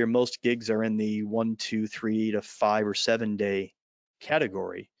got to figure most gigs are in the 1, 2, 3 to 5 or 7 day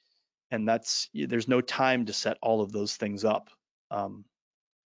category. And there's no time to set all of those things up.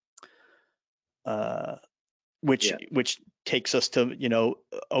 Which takes us to,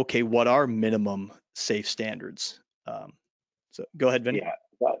 okay, what are minimum safe standards? So go ahead, Vinny.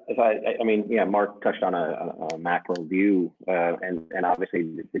 Yeah, Mark touched on a macro view, and obviously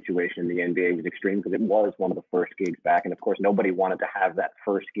the situation in the NBA was extreme because it was one of the first gigs back, and of course nobody wanted to have that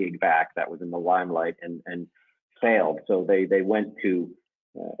first gig back that was in the limelight and failed. So they went to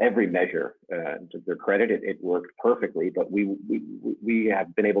every measure. To their credit, it worked perfectly, but we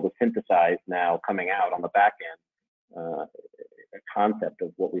have been able to synthesize now coming out on the back end a concept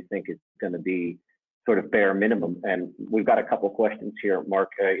of what we think is going to be sort of bare minimum. And we've got a couple of questions here,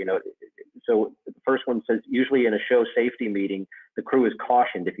 Mark. So the first one says, usually in a show safety meeting, the crew is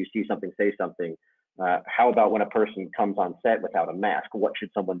cautioned if you see something, say something. How about when a person comes on set without a mask? What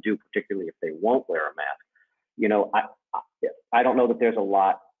should someone do, particularly if they won't wear a mask? I don't know that there's a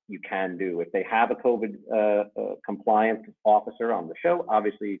lot you can do. If they have a COVID compliance officer on the show,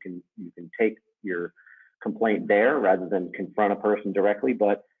 obviously you can take your complaint there rather than confront a person directly.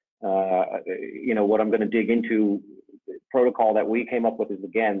 But what I'm going to dig into, protocol that we came up with is,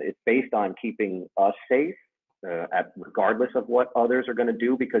 again, it's based on keeping us safe, regardless of what others are going to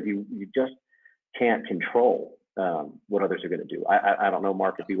do, because you just can't control what others are going to do. I don't know,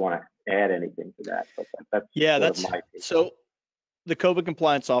 Mark, if you want to add anything to that, but that's my take. So the COVID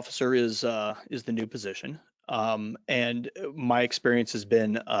compliance officer is the new position, and my experience has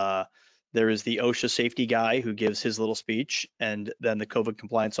been there is the OSHA safety guy who gives his little speech, and then the COVID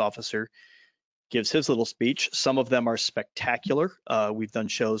compliance officer gives his little speech. Some of them are spectacular. We've done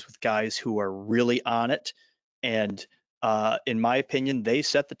shows with guys who are really on it, and in my opinion, they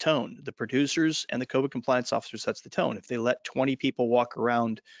set the tone. The producers and the COVID compliance officer sets the tone. If they let 20 people walk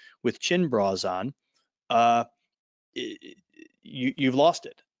around with chin bras on, you've lost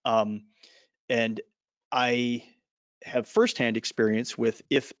it. And I have firsthand experience with,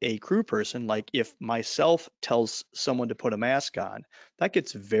 if a crew person, like if myself tells someone to put a mask on, that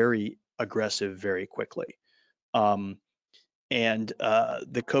gets very aggressive very quickly. And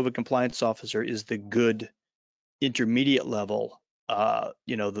the COVID compliance officer is the good intermediate level,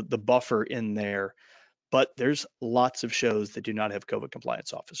 the buffer in there. But there's lots of shows that do not have COVID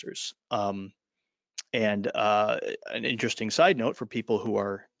compliance officers. And an interesting side note for people who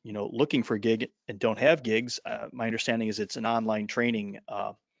are, looking for a gig and don't have gigs, my understanding is it's an online training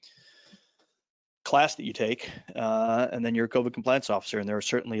class that you take, and then you're a COVID compliance officer, and there are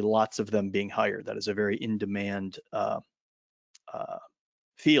certainly lots of them being hired. That is a very in-demand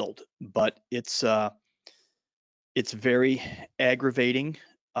field, but it's very aggravating,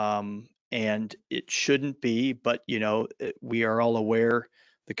 and it shouldn't be. But we are all aware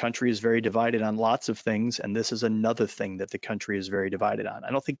the country is very divided on lots of things, and this is another thing that the country is very divided on. I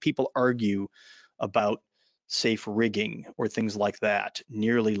don't think people argue about safe rigging or things like that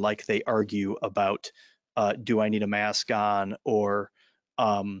nearly like they argue about do I need a mask on, or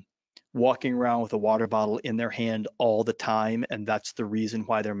walking around with a water bottle in their hand all the time, and that's the reason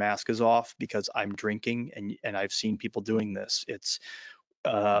why their mask is off, because I'm drinking, and I've seen people doing this. It's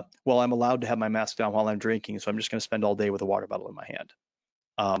well, I'm allowed to have my mask down while I'm drinking, so I'm just going to spend all day with a water bottle in my hand.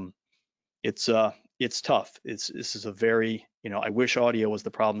 It's tough. This is a very, I wish audio was the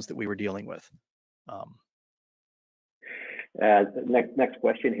problems that we were dealing with. Next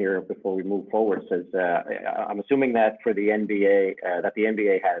question here before we move forward says, I'm assuming that for the NBA, that the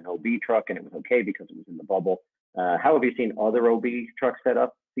NBA had an OB truck and it was okay because it was in the bubble. How have you seen other OB trucks set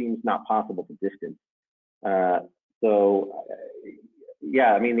up? Seems not possible to distance.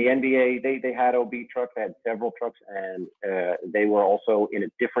 Yeah, I mean, the NBA, they had OB trucks, they had several trucks, and they were also in a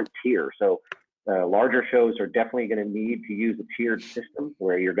different tier. So larger shows are definitely going to need to use a tiered system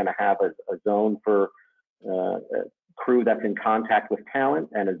where you're going to have a zone for crew that's in contact with talent,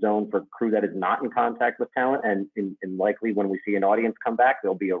 and a zone for crew that is not in contact with talent. And likely when we see an audience come back,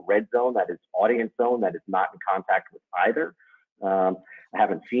 there'll be a red zone that is audience zone that is not in contact with either. I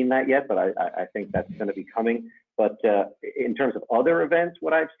haven't seen that yet, but I think that's going to be coming. But in terms of other events,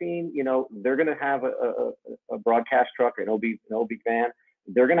 what I've seen, they're going to have a broadcast truck, an OB van.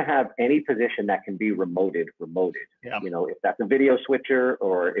 They're going to have any position that can be remoted. Yeah. If that's a video switcher,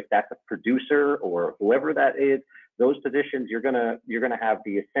 or if that's a producer, or whoever that is, those positions, you're going to have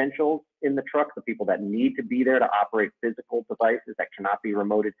the essentials in the truck, the people that need to be there to operate physical devices that cannot be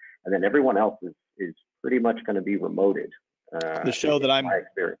remoted, and then everyone else is pretty much going to be remoted. The show that I'm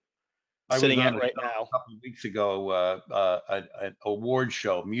sitting at right now, a couple of weeks ago, an award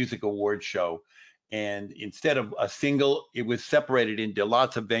show, music award show, and instead of a single, it was separated into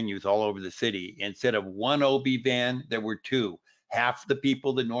lots of venues all over the city. Instead of one OB van, there were two. Half the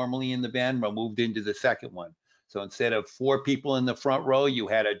people that normally in the van were moved into the second one. So instead of 4 people in the front row, you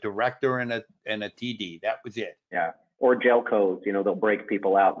had a director and a TD. That was it. Yeah, or gelcos. They'll break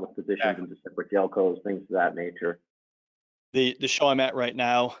people out with positions into separate gelcos, things of that nature. The show I'm at right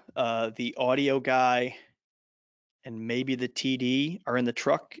now, the audio guy and maybe the TD are in the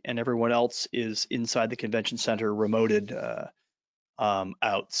truck, and everyone else is inside the convention center, remoted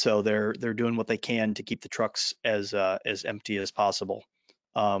out. So they're doing what they can to keep the trucks as empty as possible.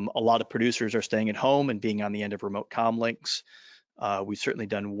 A lot of producers are staying at home and being on the end of remote comm links. We've certainly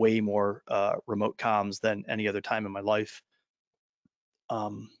done way more remote comms than any other time in my life.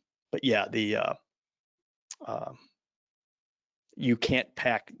 But yeah, you can't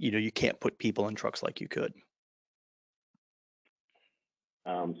pack, you can't put people in trucks like you could.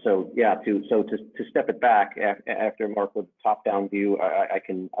 So yeah, to step it back after Mark with top-down view, I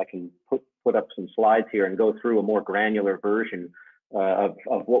can put up some slides here and go through a more granular version of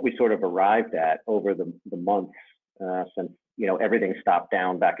what we sort of arrived at over the months since everything stopped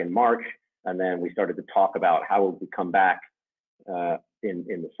down back in March, and then we started to talk about how would we come back in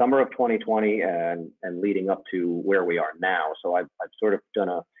the summer of 2020 and leading up to where we are now. So I've sort of done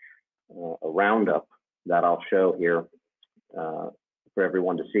a roundup that I'll show here for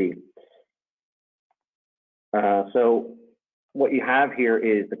everyone to see. So what you have here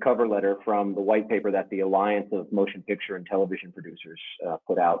is the cover letter from the white paper that the Alliance of Motion Picture and Television Producers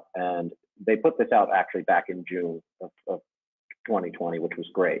put out, and they put this out actually back in June of 2020, which was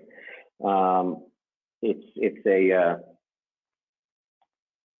great. It's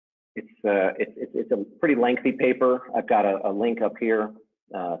a pretty lengthy paper. I've got a link up here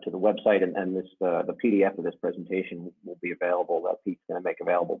to the website, and the PDF of this presentation will be available, that Pete's going to make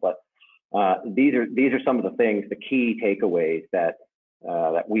available. But these are some of the things, the key takeaways that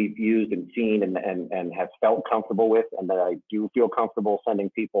we've used and seen and have felt comfortable with, and that I do feel comfortable sending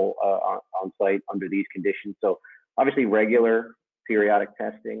people on site under these conditions. So obviously regular periodic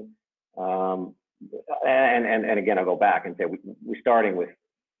testing, and again, I'll go back and say we're starting with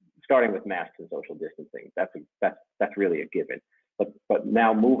masks and social distancing. That's really a given. But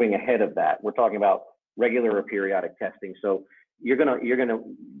now moving ahead of that, we're talking about regular or periodic testing. So you're gonna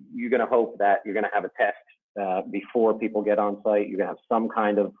hope that you're gonna have a test before people get on site. You're gonna have some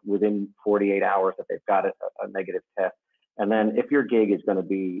kind of within 48 hours that they've got a negative test. And then if your gig is going to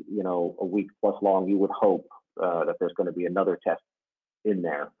be a week plus long, you would hope that there's going to be another test in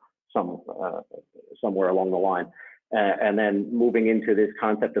there somewhere along the line. And then moving into this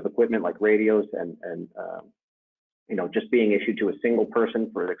concept of equipment like radios and just being issued to a single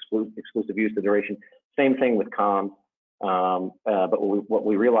person for exclusive use of duration. Same thing with comms. But what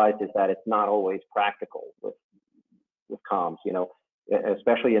we realized is that it's not always practical with comms.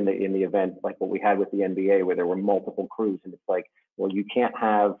 Especially in the event like what we had with the NBA, where there were multiple crews, and it's like, well, you can't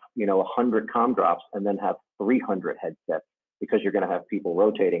have 100 comm drops and then have 300 headsets, because you're going to have people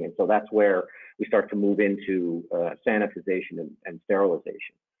rotating. And so that's where we start to move into sanitization and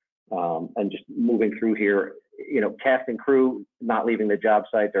sterilization. And just moving through here, cast and crew not leaving the job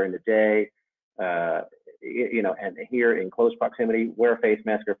site during the day, and here in close proximity, wear a face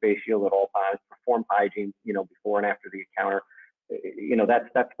mask or face shield at all times, perform hygiene, before and after the encounter. That's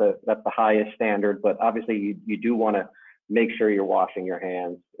the highest standard, but obviously you do want to make sure you're washing your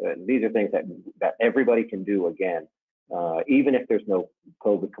hands. These are things that everybody can do again. Even if there's no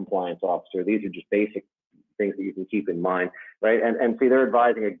COVID compliance officer, these are just basic things that you can keep in mind, right? And see, they're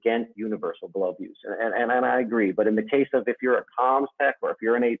advising against universal glove use, and I agree. But in the case of if you're a comms tech or if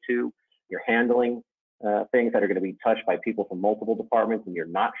you're an A2, you're handling things that are going to be touched by people from multiple departments, and you're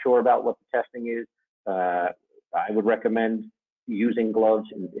not sure about what the testing is, I would recommend using gloves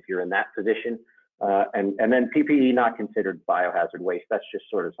if you're in that position. And then PPE not considered biohazard waste. That's just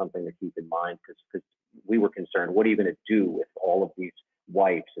sort of something to keep in mind, because we were concerned, what are you going to do with all of these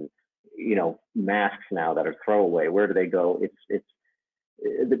wipes and masks now that are throwaway? Where do they go? It's this,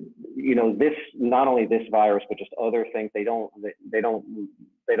 not only this virus, but just other things. They don't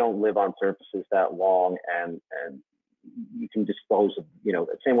live on surfaces that long, and you can dispose of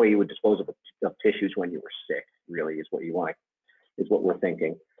the same way you would dispose of tissues when you were sick. Really is what you want, is what we're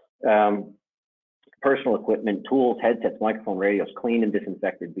thinking. Personal equipment, tools, headsets, microphone, radios, cleaned and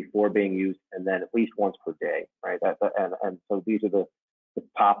disinfected before being used, and then at least once per day, right? And so these are the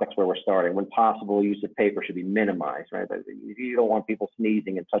topics where we're starting. When possible, use of paper should be minimized, right? You don't want people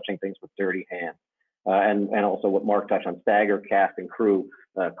sneezing and touching things with dirty hands. And also what Mark touched on, stagger cast and crew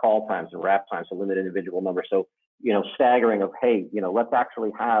call times and wrap times, so limit individual numbers. So staggering of, hey, let's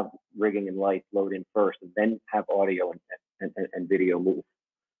actually have rigging and lights load in first, and then have audio and video move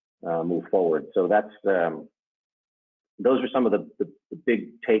forward. So that's those are some of the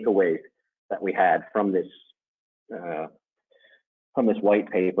big takeaways that we had from this white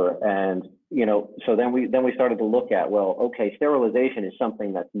paper. And so then we started to look at, well, okay, sterilization is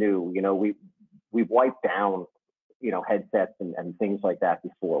something that's new. We've wiped down headsets and things like that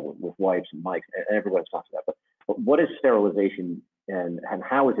before with wipes and mics. Everyone's talked about that, but what is sterilization, and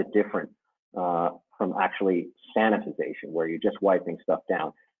how is it different from actually sanitization, where you're just wiping stuff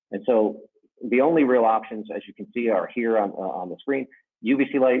down? And so the only real options, as you can see, are here on the screen.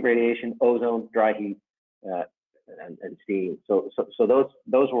 UVC light radiation, ozone, dry heat, and steam. So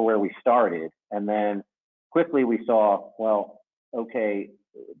those were where we started, and then quickly we saw, well, okay,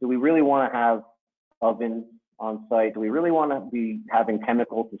 do we really want to have ovens on site? Do we really want to be having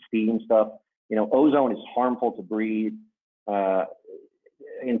chemicals and steam stuff? You know, ozone is harmful to breathe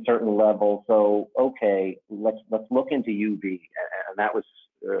in certain levels. So okay, let's look into UV, and that was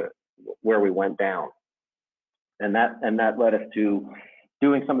where we went down, and that led us to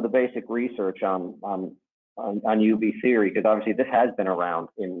doing some of the basic research on UV theory, because obviously this has been around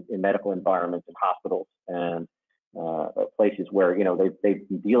in medical environments and hospitals and places where, you know, they've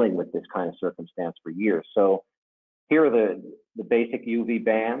been dealing with this kind of circumstance for years. So here are the basic UV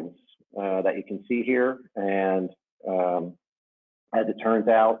bands that you can see here, and as it turns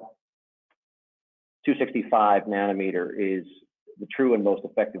out, 265 nanometer is the true and most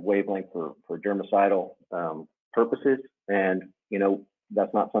effective wavelength for germicidal purposes, and you know,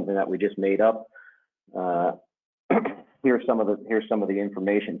 that's not something that we just made up. Here's some of the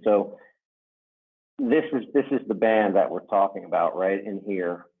information. So this is the band that we're talking about right in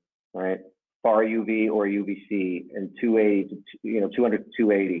here, right? Far UV or UVC, and 280 to, you know, 200 to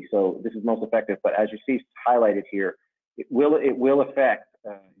 280. So this is most effective, but as you see highlighted here, it will affect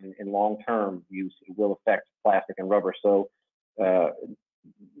in long-term use. It will affect plastic and rubber. So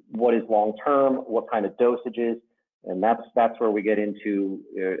what is long-term? What kind of dosages? And that's where we get into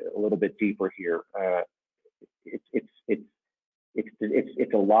a little bit deeper here.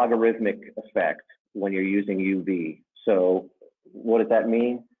 It's a logarithmic effect when you're using UV. So what does that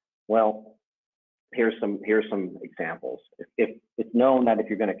mean? Well, here's some examples. If it's known that if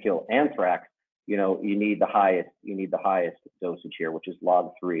you're going to kill anthrax, you know, you need the highest dosage here, which is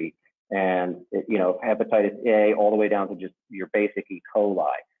log 3, and you know, hepatitis A all the way down to just your basic E. coli.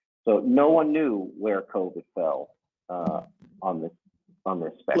 So no one knew where COVID fell on this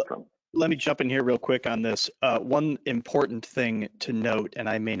spectrum. Let me jump in here real quick on this. One important thing to note, and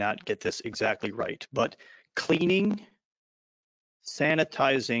I may not get this exactly right, but cleaning,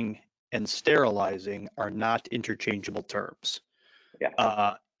 sanitizing, and sterilizing are not interchangeable terms.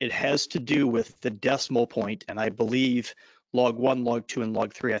 Yeah. It has to do with the decimal point, and I believe log 1, log 2, and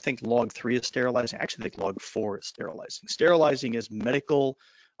log 3. I think log 3 is sterilizing. Actually, I think log 4 is sterilizing. Sterilizing is medical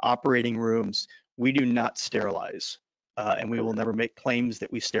operating rooms. We do not sterilize, and we will never make claims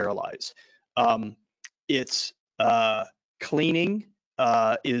that we sterilize. It's cleaning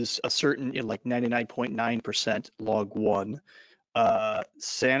is a certain, like 99.9% log 1.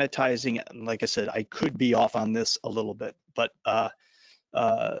 Sanitizing, like I said, I could be off on this a little bit, but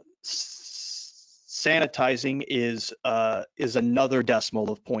sanitizing is another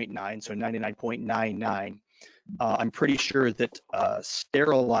decimal of 0.9, so 99.99. I'm pretty sure that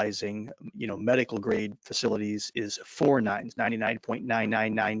sterilizing, you know, medical grade facilities is 4 nines,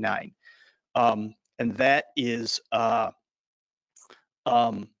 99.9999, and that is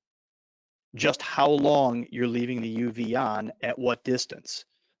just how long you're leaving the UV on at what distance.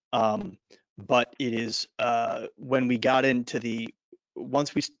 But it is when we got into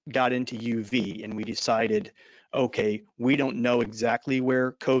once we got into UV and we decided, okay, we don't know exactly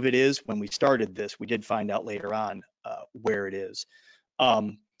where COVID is. When we started this, we did find out later on where it is.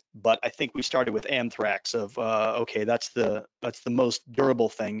 But I think we started with anthrax of, okay, that's the most durable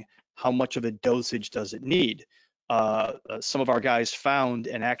thing. How much of a dosage does it need? Some of our guys found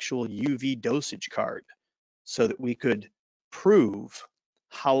an actual UV dosage card so that we could prove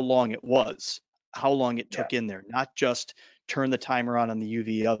how long it was, how long it took in there, not just turn the timer on the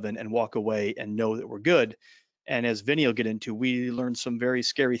UV oven and walk away and know that we're good. And as Vinny will get into, we learned some very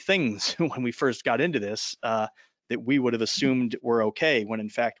scary things when we first got into this that we would have assumed were okay when in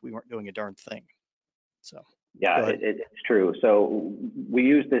fact we weren't doing a darn thing. So. Yeah, it's true. So we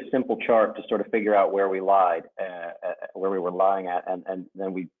used this simple chart to sort of figure out where we lied, where we were lying at, and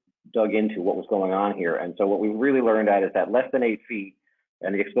then we dug into what was going on here. And so what we really learned at is that less than 8 feet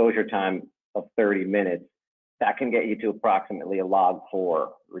and the exposure time of 30 minutes, that can get you to approximately a log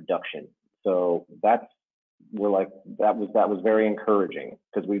 4 reduction. So that was very encouraging,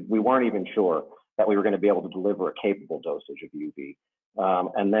 because we weren't even sure that we were going to be able to deliver a capable dosage of UV.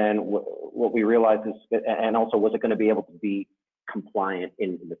 And then what we realized is, and also, was it going to be able to be compliant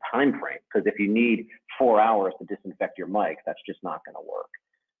in the time frame? Because if you need 4 hours to disinfect your mic, that's just not going to work.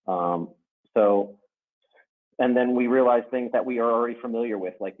 And then we realized things that we are already familiar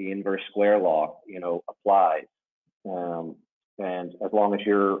with, like the inverse square law, you know, applies. And as long as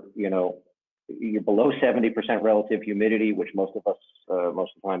you're below 70% relative humidity, which most of us,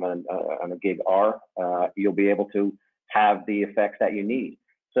 most of the time on a gig are, you'll be able to have the effects that you need.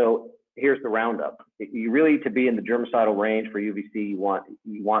 So here's the roundup. You really, to be in the germicidal range for UVC, you want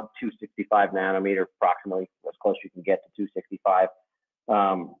 265 nanometer, approximately as close as you can get to 265.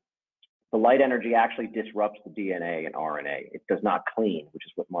 The light energy actually disrupts the DNA and RNA. It does not clean, which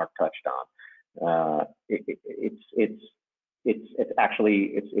is what Mark touched on. It's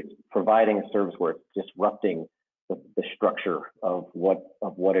actually providing a service where it's disrupting the structure of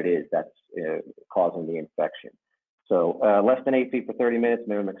what it is that's causing the infection. So less than 8 feet for 30 minutes,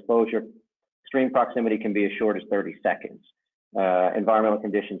 minimum exposure. Extreme proximity can be as short as 30 seconds. Environmental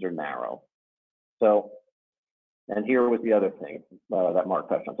conditions are narrow. So, and here was the other thing that Mark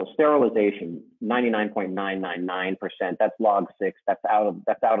touched on. So sterilization, 99.999%. That's log 6. That's out of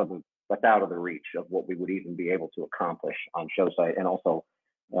the reach of what we would even be able to accomplish on show site, and also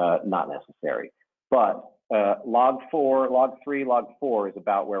not necessary. But log 4, log 3, log 4 is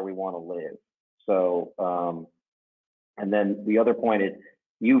about where we want to live. So, and then the other point is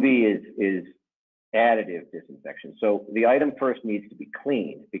UV is additive disinfection. So the item first needs to be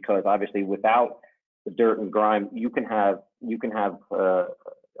cleaned, because obviously without the dirt and grime, you can have a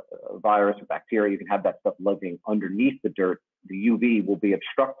virus or bacteria. You can have that stuff living underneath the dirt. The UV will be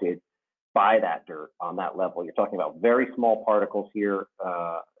obstructed by that dirt on that level. You're talking about very small particles here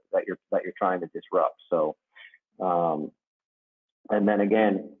that you're trying to disrupt. So, and then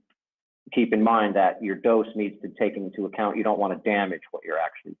again, keep in mind that your dose needs to take into account, you don't want to damage what you're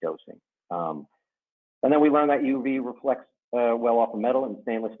actually dosing. And then we learned that UV reflects well off of metal, and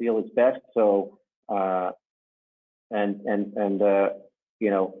stainless steel is best. So, you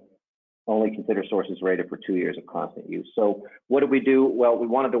know, only consider sources rated for 2 years of constant use. So what did we do? Well, we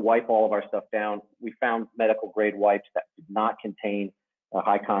wanted to wipe all of our stuff down. We found medical grade wipes that did not contain a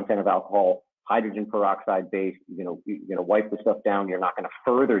high content of alcohol, hydrogen peroxide based. You know, wipe the stuff down. You're not going to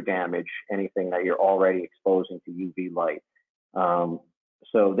further damage anything that you're already exposing to UV light.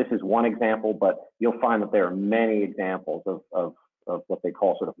 So this is one example, but you'll find that there are many examples of what they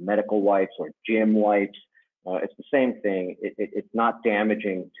call sort of medical wipes or gym wipes. It's the same thing. It's not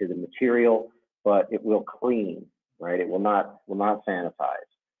damaging to the material, but it will clean, right? It will not sanitize.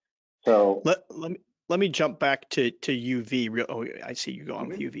 So let me jump back to UV. Oh, I see you going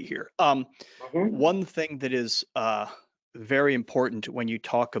with UV here. One thing that is very important when you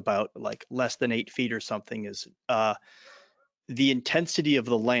talk about like less than 8 feet or something is the intensity of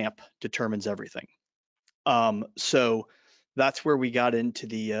the lamp determines everything. So that's where we got into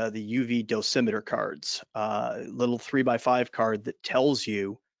the UV dosimeter cards, little 3x5 card that tells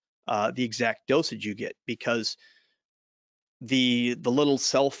you the exact dosage you get, because the little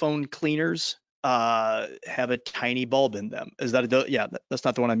cell phone cleaners have a tiny bulb in them. Is that yeah, that's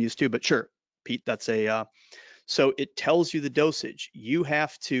not the one I'm used to, but sure, Pete, that's a so it tells you the dosage. You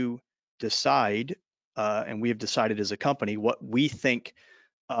have to decide, and we have decided as a company what we think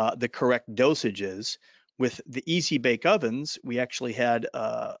the correct dosage is. With the easy bake ovens, we actually had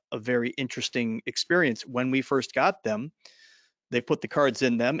a very interesting experience. When we first got them, they put the cards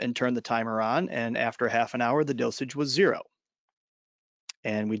in them and turned the timer on, and after half an hour, the dosage was 0.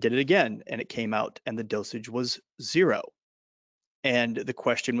 And we did it again, and it came out, and the dosage was 0. And the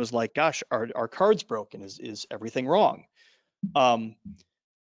question was like, gosh, are cards broken? Is everything wrong?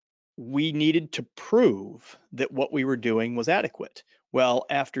 We needed to prove that what we were doing was adequate. Well,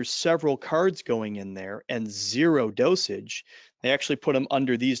 after several cards going in there and 0 dosage, they actually put them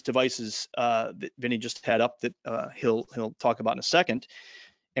under these devices that Vinny just had up that he'll talk about in a second,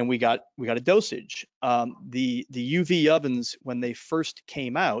 and we got a dosage. The UV ovens, when they first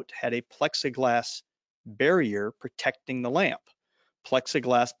came out, had a plexiglass barrier protecting the lamp.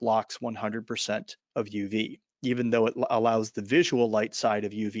 Plexiglass blocks 100% of UV. Even though it allows the visual light side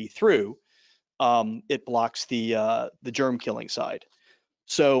of UV through, it blocks the germ killing side.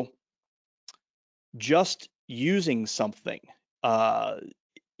 So just using something,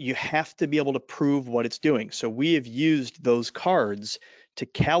 you have to be able to prove what it's doing. So we have used those cards to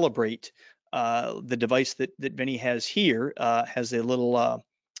calibrate the device that Vinny has here. Has a little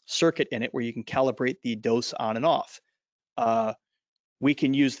circuit in it where you can calibrate the dose on and off. We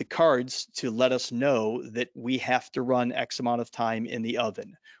can use the cards to let us know that we have to run X amount of time in the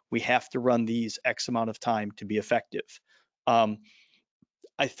oven. We have to run these X amount of time to be effective.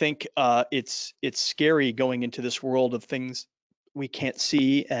 I think it's scary going into this world of things we can't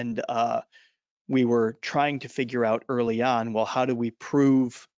see, and we were trying to figure out early on, well, how do we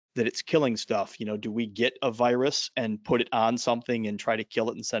prove that it's killing stuff? You know, do we get a virus and put it on something and try to kill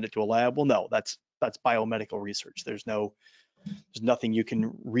it and send it to a lab? Well, no, that's biomedical research. There's nothing you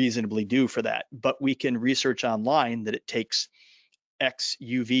can reasonably do for that, but we can research online that it takes X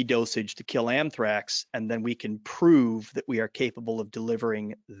UV dosage to kill anthrax, and then we can prove that we are capable of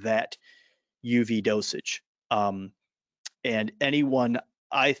delivering that UV dosage. And anyone,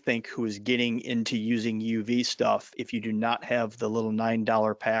 I think, who is getting into using UV stuff, if you do not have the little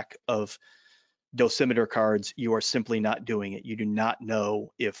 $9 pack of dosimeter cards, you are simply not doing it. You do not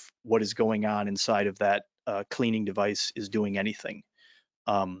know if what is going on inside of that cleaning device is doing anything.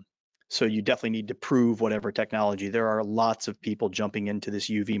 So you definitely need to prove whatever technology. There are lots of people jumping into this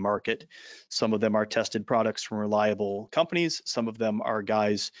UV market. Some of them are tested products from reliable companies. Some of them are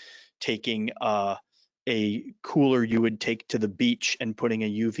guys taking a cooler you would take to the beach and putting a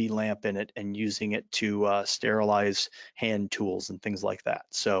UV lamp in it and using it to sterilize hand tools and things like that.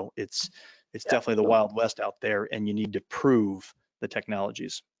 So it's definitely the Wild West out there, and you need to prove the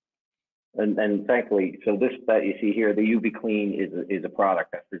technologies. And thankfully, so this that you see here, the UV Clean is a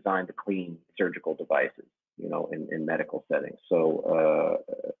product that's designed to clean surgical devices, you know, in medical settings. So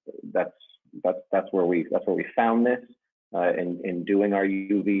that's where we found this. In doing our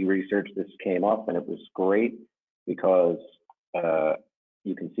UV research, this came up, and it was great because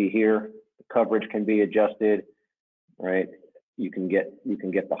you can see here the coverage can be adjusted, right? You can get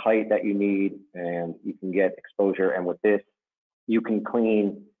the height that you need, and you can get exposure. And with this, you can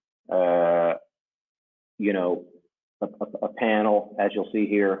clean, you know, a panel, as you'll see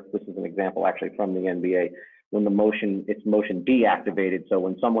here. This is an example actually from the NBA. When it's motion deactivated, so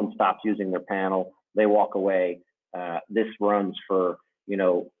when someone stops using their panel, they walk away. This runs for, you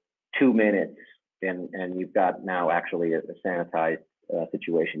know, 2 minutes, and you've got now actually a sanitized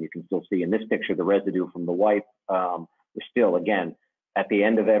situation. You can still see in this picture the residue from the wipe. We're still, again, at the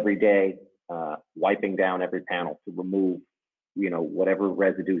end of every day, wiping down every panel to remove, you know, whatever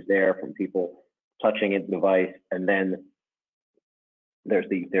residue's there from people touching the device, and then there's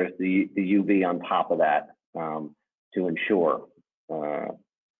the UV on top of that to ensure.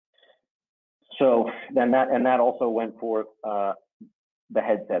 So then that also went for the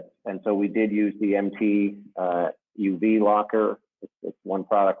headsets, and so we did use the MT UV locker. It's one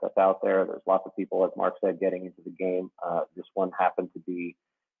product that's out there. There's lots of people, as Mark said, getting into the game. This one happened to be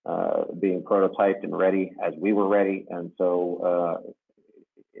being prototyped and ready as we were ready, and so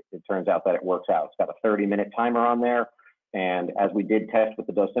it turns out that it works out. It's got a 30-minute timer on there, and as we did test with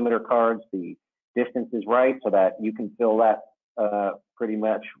the dosimeter cards, the distance is right so that you can fill that pretty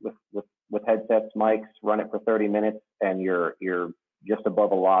much with headsets, mics, run it for 30 minutes, and you're just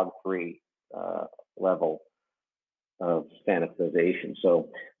above a log 3 level of sanitization. So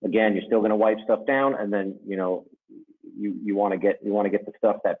again, you're still going to wipe stuff down, and then, you know, you want to get the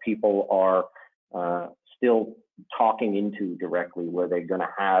stuff that people are still talking into directly, where they're going to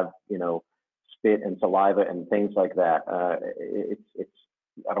have, you know, spit and saliva and things like that. It's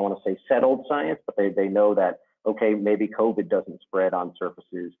I don't want to say settled science, but they know that, okay, maybe COVID doesn't spread on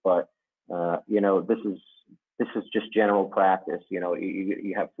surfaces, but you know, this is just general practice. You know,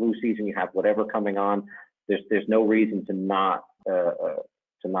 you have flu season, you have whatever coming on. There's no reason to not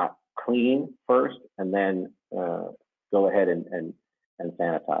clean first and then go ahead and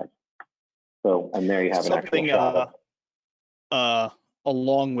sanitize. So, and there you have an actual shot of.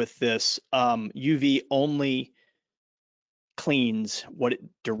 Along with this, UV only cleans what it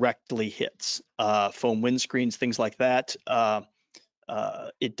directly hits. Foam windscreens, things like that,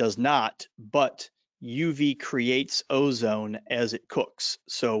 it does not, but UV creates ozone as it cooks.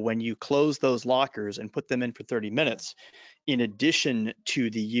 So when you close those lockers and put them in for 30 minutes, in addition to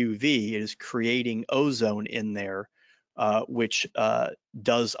the UV, it is creating ozone in there, which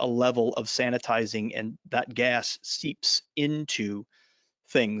does a level of sanitizing, and that gas seeps into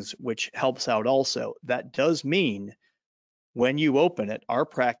things, which helps out also. That does mean when you open it, our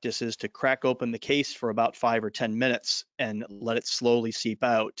practice is to crack open the case for about 5 or 10 minutes and let it slowly seep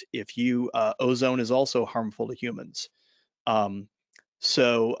out. If you, ozone is also harmful to humans.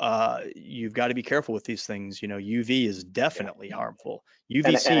 So you've got to be careful with these things. You know, UV is definitely harmful.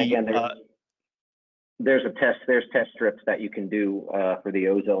 UVC. And again, there's test strips that you can do for the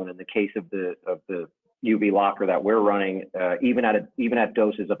ozone. In the case of the UV locker that we're running, even at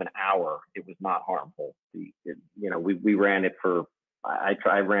doses of an hour, it was not harmful. You know, we ran it for,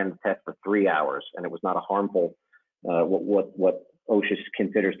 I ran the test for 3 hours, and it was not a harmful, what OSHA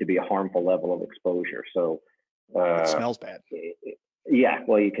considers to be a harmful level of exposure. So it smells bad. Yeah,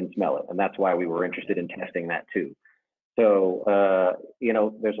 well, you can smell it, and that's why we were interested in testing that too. So you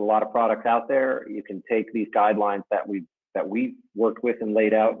know, there's a lot of products out there. You can take these guidelines that we worked with and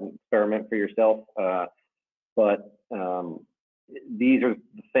laid out and experiment for yourself. But these are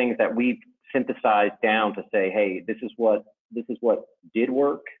the things that we've synthesized down to say, hey, this is what this is what did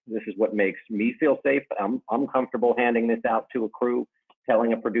work. This is what makes me feel safe. I'm comfortable handing this out to a crew,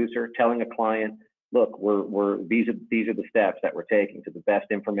 telling a producer, telling a client, look, these are the steps that we're taking to the best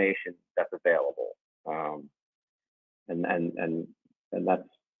information that's available. And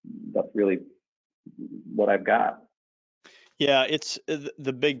that's really what I've got. Yeah, it's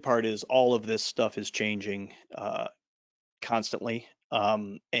the big part is all of this stuff is changing constantly,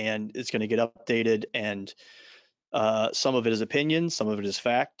 and it's going to get updated. And some of it is opinion, some of it is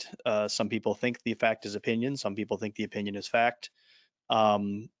fact. Some people think the fact is opinion, some people think the opinion is fact.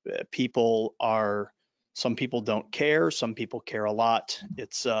 Some people don't care, some people care a lot.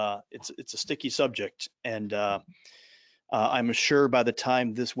 It's a sticky subject, and I'm sure by the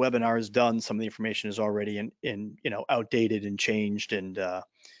time this webinar is done, some of the information is already in outdated and changed, and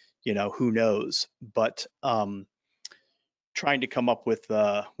who knows. But trying to come up with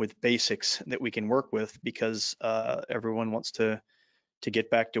basics that we can work with, because everyone wants to get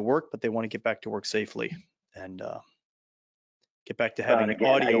back to work, but they want to get back to work safely and get back to having again,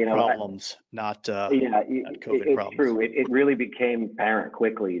 audio problems, not COVID it's problems. true. It really became apparent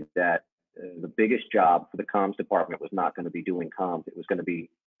quickly that the biggest job for the comms department was not going to be doing comms. It was going to be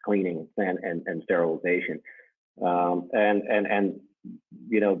cleaning and sterilization. And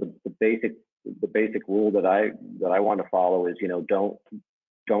the basic rule that I want to follow is,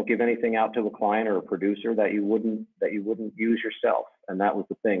 don't give anything out to a client or a producer that you wouldn't use yourself. And that was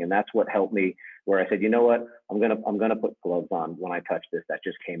the thing. And that's what helped me, where I said, you know what, I'm gonna put gloves on when I touch this. That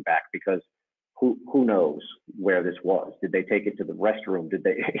just came back, because who knows where this was? Did they take it to the restroom? Did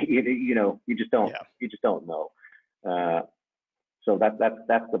they, you just don't know. So that's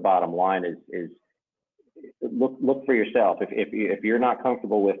the bottom line is look for yourself. If you're not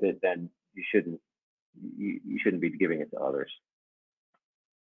comfortable with it, then you shouldn't be giving it to others.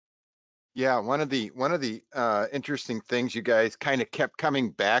 Yeah, one of the interesting things you guys kind of kept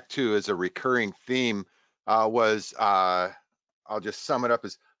coming back to as a recurring theme was I'll just sum it up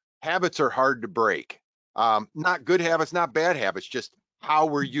as habits are hard to break. Not good habits, not bad habits, just how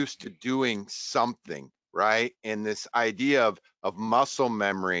we're used to doing something, right? And this idea of muscle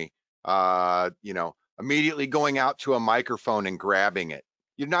memory, immediately going out to a microphone and grabbing it.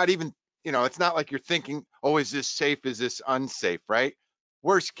 You're not even, it's not like you're thinking, oh, is this safe? Is this unsafe, right?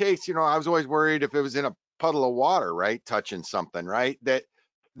 Worst case, I was always worried if it was in a puddle of water, right? Touching something, right? That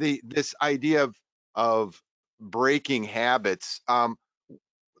this idea of breaking habits.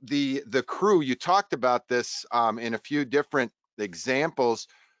 The crew, you talked about this in a few different examples.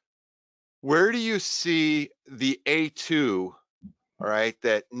 Where do you see the A2, all right,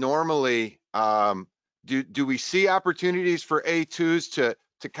 that normally do we see opportunities for A2s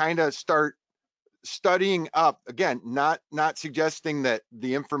to kind of start studying up? Again, not suggesting that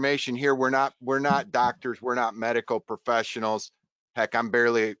the information here, we're not doctors, we're not medical professionals. Heck, I don't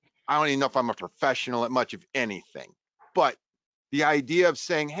even know if I'm a professional at much of anything. But the idea of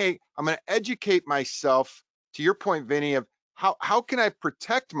saying, hey, I'm going to educate myself, to your point, Vinny, of how can I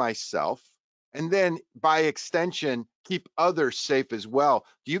protect myself, and then by extension keep others safe as well.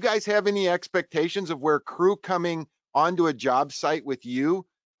 Do you guys have any expectations of where crew coming onto a job site with you,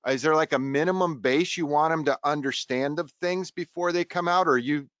 is there like a minimum base you want them to understand of things before they come out, or are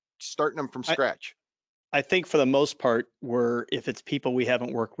you starting them from scratch? I think for the most part, if it's people we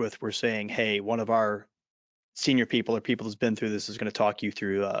haven't worked with, we're saying, hey, one of our senior people or people who's been through this is going to talk you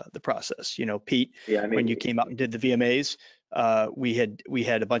through the process. Pete, when you came out and did the VMAs, we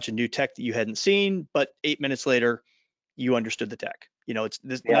had a bunch of new tech that you hadn't seen, but 8 minutes later, you understood the tech.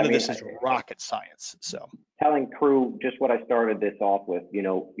 None of this is rocket science. So telling crew just what I started this off with,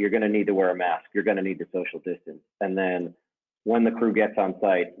 you're going to need to wear a mask, you're going to need to social distance, and then when the crew gets on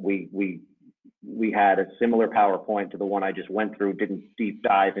site, we had a similar PowerPoint to the one I just went through. Didn't deep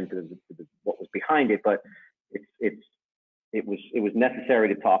dive into what was behind it, but it was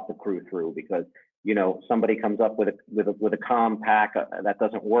necessary to talk the crew through, because somebody comes up with a comm pack that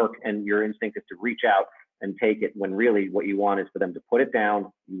doesn't work, and your instinct is to reach out and take it, when really what you want is for them to put it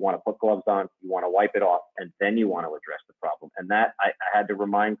down. You want to put gloves on, you want to wipe it off, and then you want to address the problem. And that I had to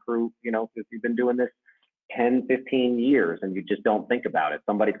remind crew, if you've been doing this 10, 15 years and you just don't think about it.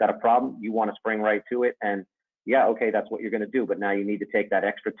 Somebody's got a problem, you want to spring right to it, and yeah, okay, that's what you're going to do. But now you need to take that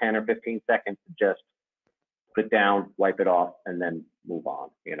extra 10 or 15 seconds to just put it down, wipe it off, and then move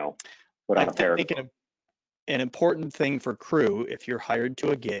on, put on a pair of gloves. An important thing for crew, if you're hired to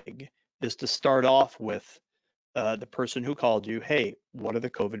a gig, is to start off with the person who called you. Hey, what are the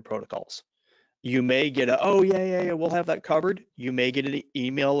COVID protocols? You may get oh yeah, we'll have that covered. You may get an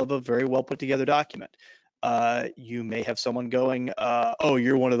email of a very well put together document. You may have someone going, oh,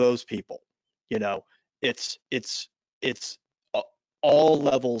 you're one of those people. It's all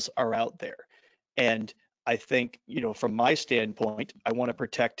levels are out there. And I think, from my standpoint, I want to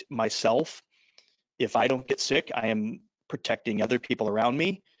protect myself. If I don't get sick, I am protecting other people around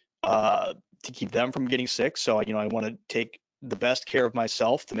me to keep them from getting sick. So, I want to take the best care of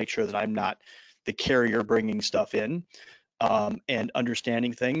myself to make sure that I'm not the carrier bringing stuff in, and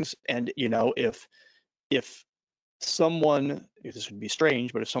understanding things. And, if someone, if this would be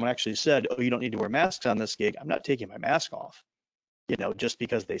strange, but if someone actually said, oh, you don't need to wear masks on this gig, I'm not taking my mask off, just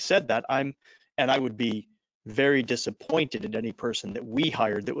because they said that. And I would be very disappointed in any person that we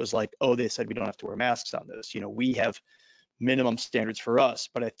hired that was like, oh, they said we don't have to wear masks on this. We have minimum standards for us.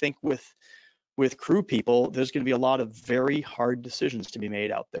 But I think with crew people, there's going to be a lot of very hard decisions to be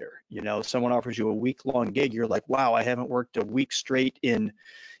made out there. Someone offers you a week-long gig, you're like, wow, I haven't worked a week straight in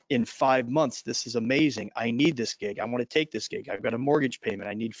 5 months. This is amazing. I need this gig. I want to take this gig. I've got a mortgage payment.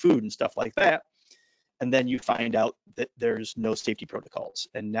 I need food and stuff like that. And then you find out that there's no safety protocols.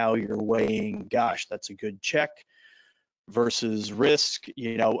 And now you're weighing, gosh, that's a good check versus risk.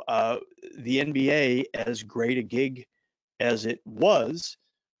 The NBA, as great a gig as it was,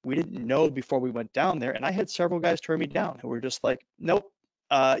 we didn't know before we went down there. And I had several guys turn me down who were just like, nope,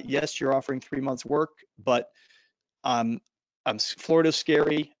 yes, you're offering 3 months work, but Florida's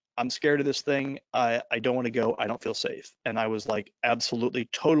scary. I'm scared of this thing. I don't want to go. I don't feel safe. And I was like, absolutely,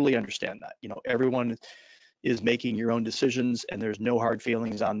 totally understand that. Everyone is making your own decisions and there's no hard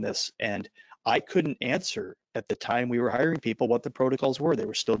feelings on this. And I couldn't answer at the time we were hiring people what the protocols were. They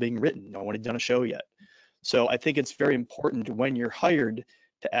were still being written. No one had done a show yet. So I think it's very important when you're hired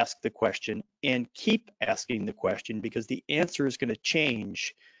to ask the question and keep asking the question, because the answer is going to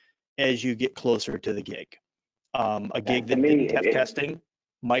change as you get closer to the gig. A gig that didn't have testing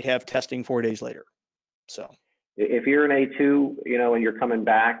might have testing 4 days later. So if you're an A2, and you're coming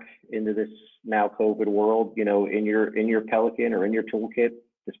back into this now COVID world, in your Pelican or in your toolkit,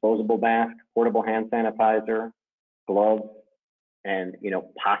 disposable mask, portable hand sanitizer, gloves, and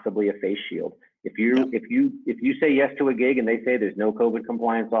possibly a face shield. If you say yes to a gig and they say there's no COVID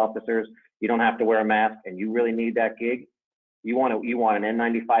compliance officers, you don't have to wear a mask, and you really need that gig, you want an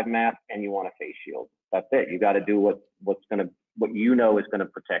N95 mask and you want a face shield. That's it. You got to do what is going to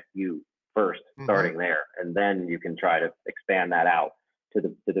protect you first, starting there, and then you can try to expand that out to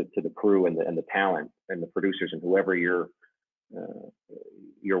the crew and the talent and the producers and whoever you're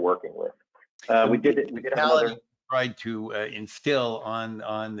working with. We did another. Tried to instill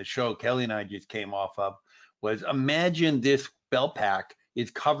on the show Kelly and I just came off of was, imagine this belt pack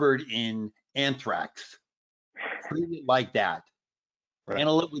is covered in anthrax. Treat it like that. Right.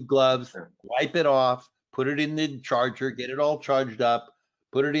 Handle it with gloves, wipe it off, put it in the charger, get it all charged up,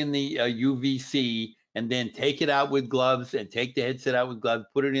 put it in the UVC, and then take it out with gloves and take the headset out with gloves,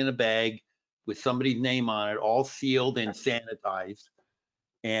 put it in a bag with somebody's name on it, all sealed and sanitized.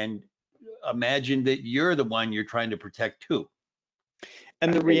 And imagine that you're the one you're trying to protect too.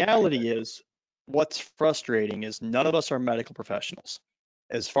 And the reality is, what's frustrating is none of us are medical professionals.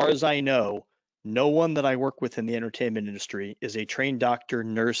 As far as I know, no one that I work with in the entertainment industry is a trained doctor,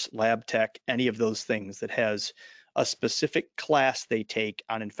 nurse, lab tech, any of those things that has a specific class they take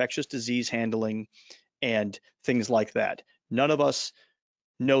on infectious disease handling and things like that. None of us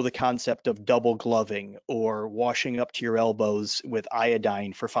know the concept of double gloving or washing up to your elbows with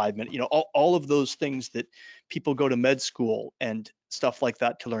iodine for 5 minutes. All of those things that people go to med school and stuff like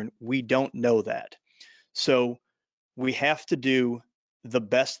that to learn. We don't know that. So we have to do the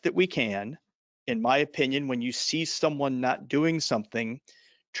best that we can. In my opinion, when you see someone not doing something,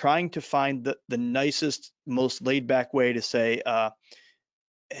 trying to find the nicest, most laid back way to say,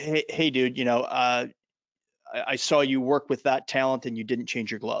 hey dude, I saw you work with that talent and you didn't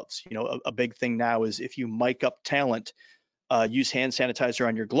change your gloves. A big thing now is if you mic up talent, use hand sanitizer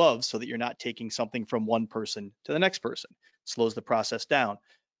on your gloves so that you're not taking something from one person to the next person. Slows the process down.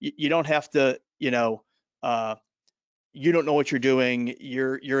 You don't have to, you don't know what you're doing.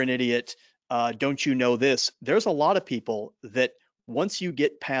 You're an idiot. Don't you know this? There's a lot of people that once you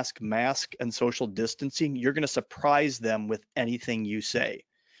get past mask and social distancing, you're going to surprise them with anything you say.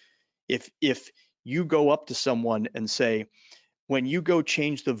 If you go up to someone and say, when you go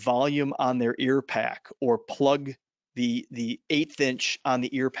change the volume on their ear pack or plug the 1/8 inch on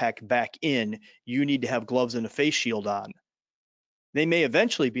the ear pack back in, you need to have gloves and a face shield on. They may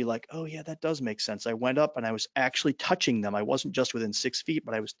eventually be like, oh yeah, that does make sense. I went up and I was actually touching them. I wasn't just within 6 feet,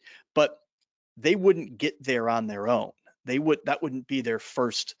 but they wouldn't get there on their own. That wouldn't be their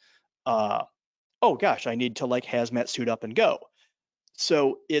first, oh gosh, I need to like hazmat suit up and go.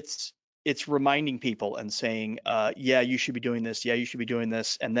 So it's reminding people and saying, yeah, you should be doing this. Yeah, you should be doing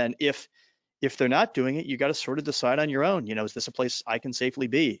this. And then if if they're not doing it, you got to sort of decide on your own. Is this a place I can safely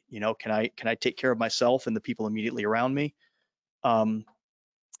be? Can I take care of myself and the people immediately around me?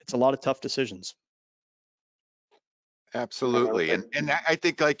 It's a lot of tough decisions. Absolutely. And I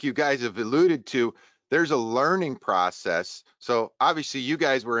think, like you guys have alluded to, there's a learning process. So obviously you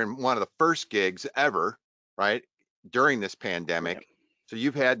guys were in one of the first gigs ever, right? During this pandemic. Right. So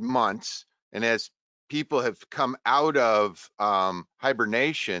you've had months, and as people have come out of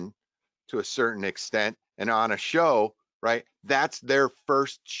hibernation to a certain extent and on a show, right? That's their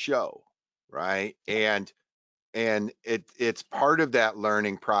first show, right? And it's part of that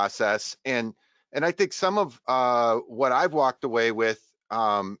learning process. And I think some of what I've walked away with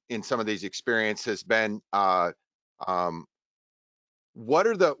in some of these experiences has been what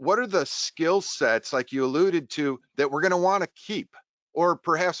are the skill sets, like you alluded to, that we're going to want to keep, or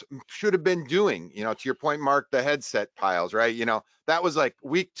perhaps should have been doing, to your point, Mark, the headset piles, right? That was like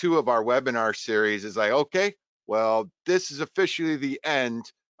week 2 of our webinar series, is like, okay, well, this is officially the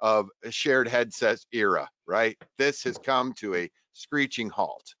end of a shared headsets era, right? This has come to a screeching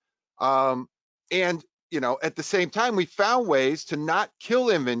halt. And at the same time, we found ways to not kill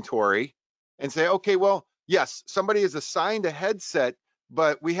inventory and say, okay, well, yes, somebody is assigned a headset,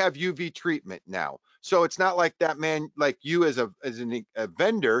 but we have UV treatment now. So it's not like that man, like you as a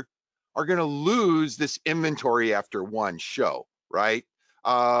vendor, are going to lose this inventory after one show, right?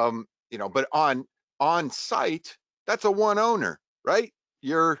 But on site, that's a one owner, right?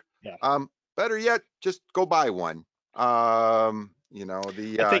 You're better yet, just go buy one. I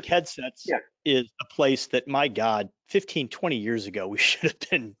think headsets is a place that, my God, 15, 20 years ago, we should have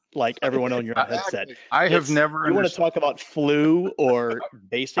been like, everyone own your own headset. I have never You want to talk about flu or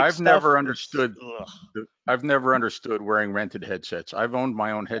basic I've stuff? never understood. I've never understood wearing rented headsets. I've owned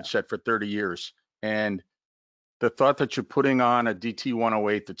my own headset for 30 years. And the thought that you're putting on a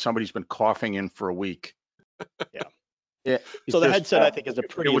DT108 that somebody's been coughing in for a week. So the headset, I think, is a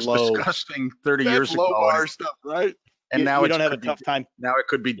pretty low. Disgusting 30 years ago. Low bar stuff, right? And now you don't have a tough time. Now it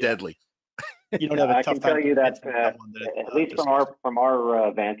could be deadly. You don't have a tough time. I can tell you that at least from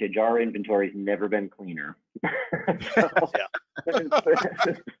our vantage, our inventory's never been cleaner.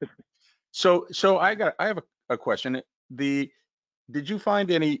 So I have a question. Did you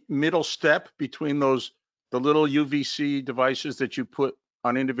find any middle step between the little UVC devices that you put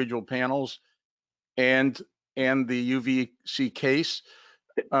on individual panels and the UVC case?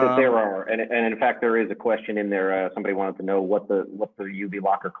 There are, and in fact, there is a question in there. Somebody wanted to know what the UV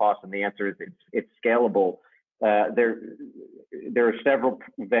locker costs, and the answer is it's scalable. There are several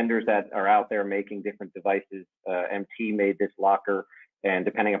vendors that are out there making different devices. MT made this locker, and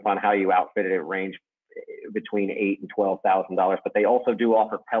depending upon how you outfit it, it ranged between $8,000 and $12,000. But they also do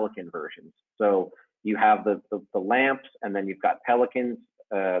offer Pelican versions. So you have the lamps, and then you've got Pelicans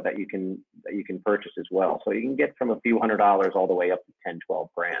that you can purchase as well. So you can get from a few $100s all the way up to 10, 12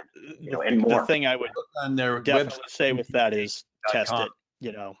 grand, and more. The thing I would on their definitely website say with that is test it.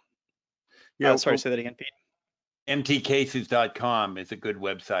 Yeah. Sorry, say that again, Pete. mtcases.com is a good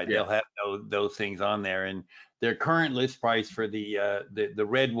website. Yeah. They'll have those things on there, and their current list price for the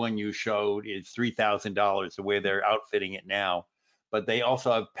red one you showed is $3,000, the way they're outfitting it now. But they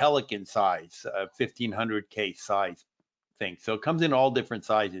also have Pelican size, 1500 case size thing. So it comes in all different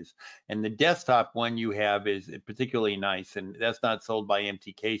sizes. And the desktop one you have is particularly nice, and that's not sold by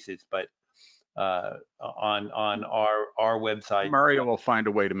MT Cases, but on our website. Mario will find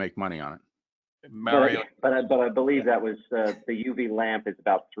a way to make money on it. Mario, but I believe that was the UV lamp is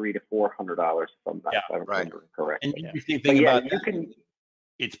about $300 to $400. If I'm remembering correctly. And if you think about you can.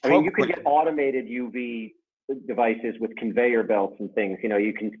 You can get automated UV devices with conveyor belts and things.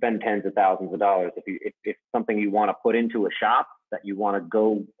 You can spend tens of thousands of dollars if something you want to put into a shop that you want to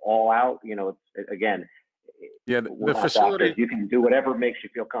go all out. It's again. Yeah, the facility. Doctors. You can do whatever makes you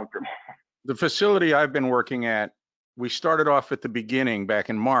feel comfortable. The facility I've been working at, we started off at the beginning back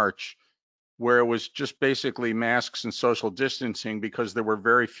in March, where it was just basically masks and social distancing because there were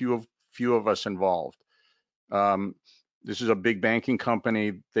very few of us involved. This is a big banking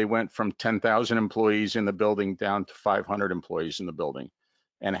company. They went from 10,000 employees in the building down to 500 employees in the building.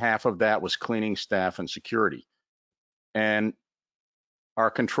 And half of that was cleaning staff and security. And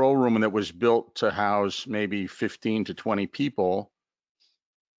our control room that was built to house maybe 15 to 20 people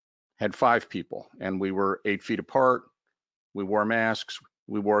had 5 people. And we were 8 feet apart. We wore masks.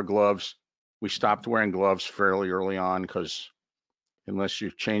 We wore gloves. We stopped wearing gloves fairly early on because unless you're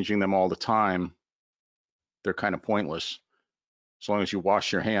changing them all the time, they're kind of pointless. As long as you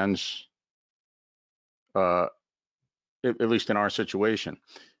wash your hands, at least in our situation.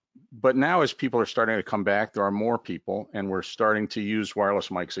 But now as people are starting to come back, there are more people, and we're starting to use wireless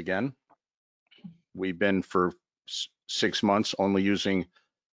mics again. we've been for 6 months only using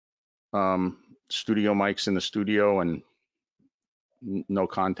studio mics in the studio and no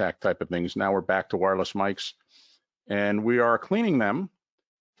contact type of things. Now we're back to wireless mics, and we are cleaning them.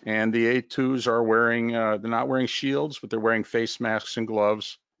 And the A2s are wearing, they're not wearing shields, but they're wearing face masks and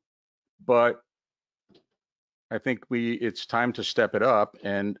gloves. But I think it's time to step it up,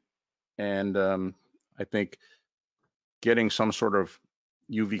 and I think getting some sort of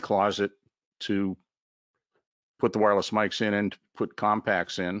UV closet to put the wireless mics in and put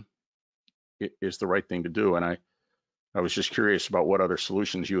compacts in is the right thing to do. And I was just curious about what other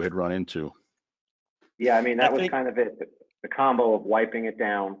solutions you had run into. Yeah, I mean, that I was think- kind of it, the combo of wiping it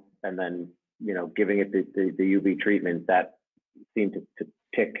down and then, you know, giving it the UV treatment that seemed to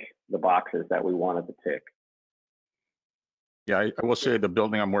tick the boxes that we wanted to tick. Yeah, I will say the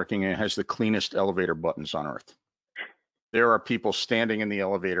building I'm working in has the cleanest elevator buttons on earth. There are people standing in the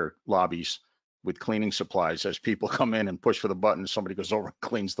elevator lobbies with cleaning supplies. As people come in and push for the button, somebody goes over and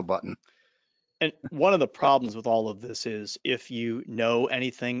cleans the button. And one of the problems with all of this is if you know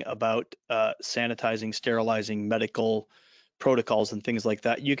anything about sanitizing, sterilizing, medical protocols and things like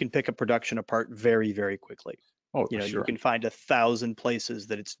that, you can pick a production apart very, very quickly. Oh, You know, sure. you can find 1,000 places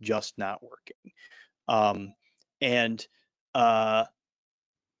that it's just not working.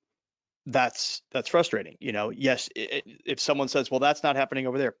 That's frustrating. You know, yes, if someone says, well, that's not happening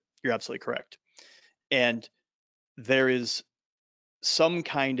over there, you're absolutely correct. And there is some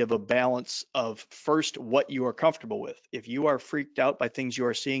kind of a balance of first what you are comfortable with. If you are freaked out by things you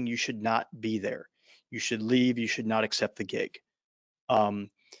are seeing, you should not be there. You should leave. You should not accept the gig.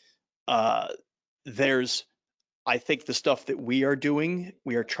 There's, I think the stuff that we are doing,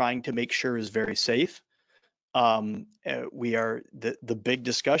 we are trying to make sure is very safe. We are, the big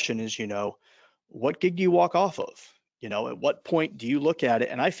discussion is, you know, what gig do you walk off of? You know, at what point do you look at it?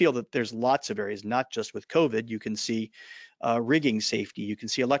 And I feel that there's lots of areas, not just with COVID. You can see rigging safety, you can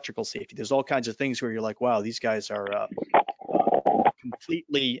see electrical safety. There's all kinds of things where you're like, wow, these guys are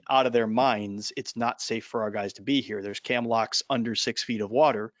completely out of their minds. It's not safe for our guys to be here. There's cam locks under 6 feet of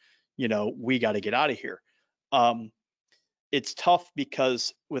water. You know, we got to get out of here. It's tough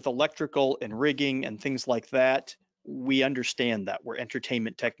because with electrical and rigging and things like that, we understand that. We're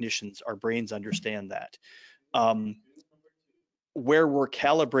entertainment technicians. Our brains understand that. Where we're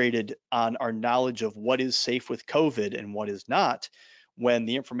calibrated on our knowledge of what is safe with COVID and what is not, when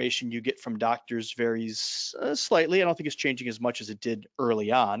the information you get from doctors varies slightly, I don't think it's changing as much as it did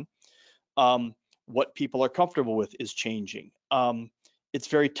early on. What people are comfortable with is changing. It's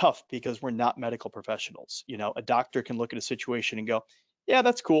very tough because we're not medical professionals. You know, a doctor can look at a situation and go, yeah,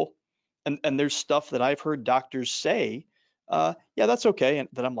 that's cool. And there's stuff that I've heard doctors say, yeah, that's okay. And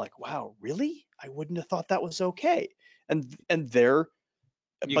then I'm like, wow, really? I wouldn't have thought that was okay. And they're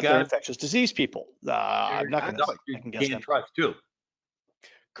infectious disease people. I'm not going to guess them. Trust too.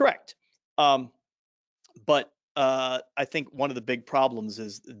 Correct. But I think one of the big problems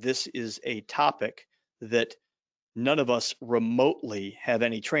is this is a topic that none of us remotely have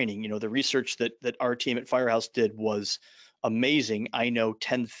any training. You know, the research that our team at Firehouse did was amazing. I know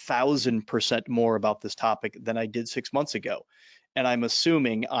 10,000% more about this topic than I did 6 months ago. And I'm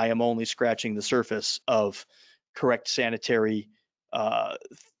assuming I am only scratching the surface of correct sanitary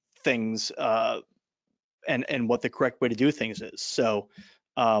things and what the correct way to do things is. So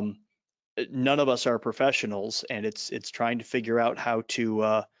none of us are professionals, and it's trying to figure out how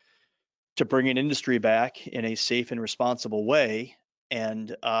to bring an industry back in a safe and responsible way.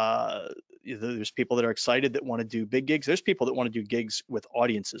 And there's people that are excited that want to do big gigs. There's people that want to do gigs with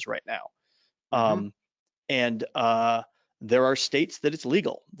audiences right now. And there are states that it's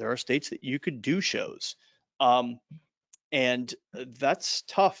legal. There are states that you could do shows. And that's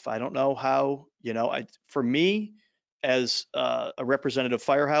tough. I don't know how, you know, for me as a representative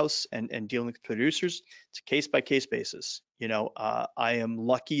Firehouse and dealing with producers, it's a case by case basis. You know, I am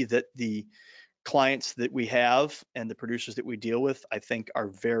lucky that the clients that we have and the producers that we deal with, I think, are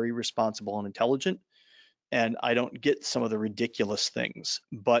very responsible and intelligent. And I don't get some of the ridiculous things,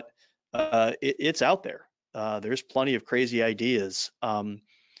 but it's out there. There's plenty of crazy ideas. And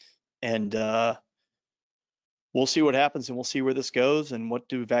we'll see what happens, and we'll see where this goes, and what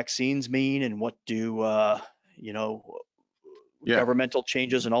do vaccines mean, and what do, you know, governmental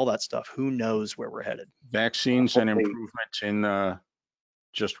changes and all that stuff. Who knows where we're headed? Vaccines and improvements in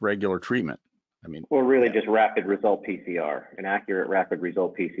just regular treatment. I mean, well, really just rapid result PCR. An accurate rapid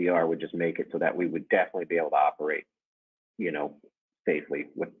result PCR would just make it so that we would definitely be able to operate, you know, safely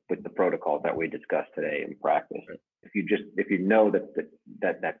with the protocols that we discussed today in practice. Right. If you know that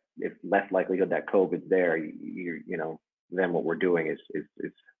if less likelihood that COVID's there, you know, then what we're doing is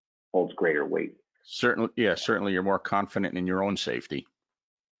holds greater weight. Certainly you're more confident in your own safety.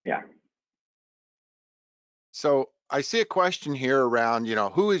 Yeah. So I see a question here around,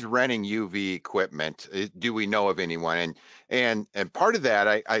 who is renting UV equipment? Do we know of anyone? And part of that,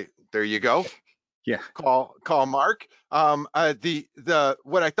 I there you go. Yeah. Call Mark. What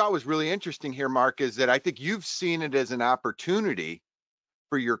I thought was really interesting here, Mark, is that I think you've seen it as an opportunity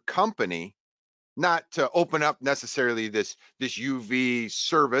for your company, not to open up necessarily this UV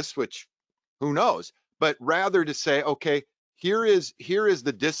service, which who knows, but rather to say, okay, here is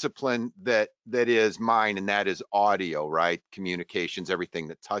the discipline that is mine, and that is audio, right? Communications, everything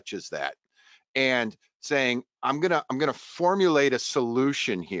that touches that, and saying, I'm gonna formulate a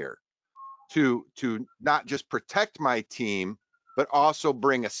solution here to not just protect my team, but also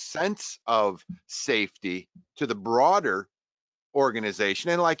bring a sense of safety to the broader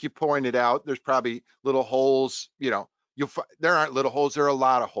organization. And like you pointed out, there's probably little holes, there aren't little holes, there are a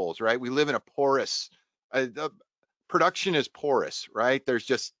lot of holes, right? We live in a porous, production is porous, right? There's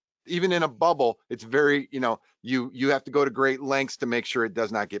just, even in a bubble, it's very, you have to go to great lengths to make sure it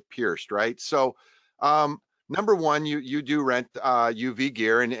does not get pierced, right? So number one, you do rent UV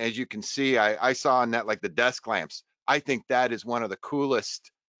gear, and as you can see, I saw on that, like the desk lamps. I think that is one of the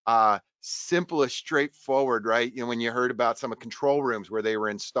coolest, simplest, straightforward, right? When you heard about some of control rooms where they were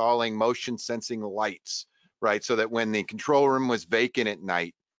installing motion sensing lights, right? So that when the control room was vacant at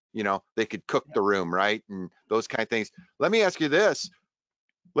night, they could cook the room, right? And those kind of things. Let me ask you this.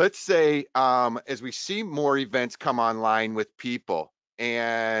 Let's say, as we see more events come online with people,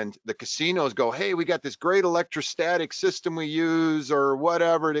 and the casinos go, hey, we got this great electrostatic system we use, or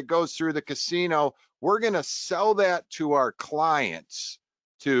whatever, that goes through the casino. We're going to sell that to our clients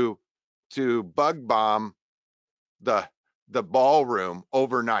to bug bomb the ballroom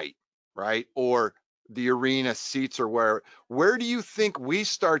overnight, right? Or the arena seats, or where do you think we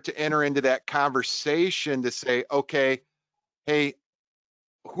start to enter into that conversation to say, okay, hey,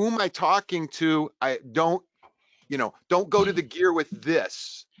 who am I talking to? I don't go to the gear with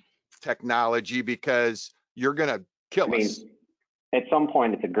this technology, because you're going to kill us. At some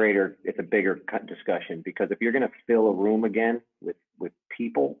point, it's a bigger discussion, because if you're going to fill a room again with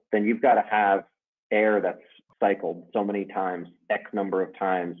people, then you've got to have air that's cycled so many times, X number of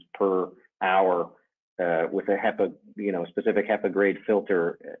times per hour, with a HEPA, specific HEPA grade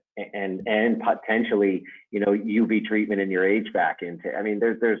filter, and potentially, UV treatment in your HVAC intake.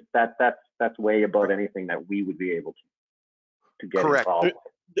 That's way above anything that we would be able to get Correct. involved.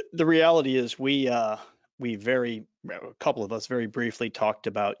 The reality is a couple of us very briefly talked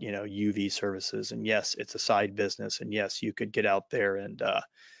about, UV services, and yes, it's a side business, and yes, you could get out there and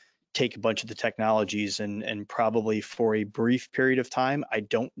take a bunch of the technologies and probably for a brief period of time. I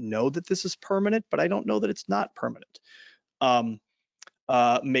don't know that this is permanent, but I don't know that it's not permanent.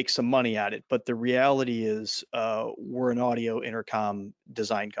 Make some money at it. But the reality is we're an audio intercom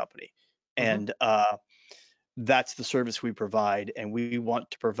design company, and that's the service we provide, and we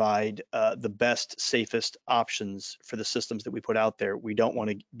want to provide the best, safest options for the systems that we put out there. We don't want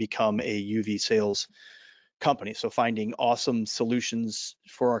to become a UV sales company. So finding awesome solutions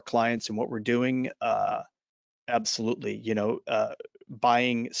for our clients and what we're doing, absolutely.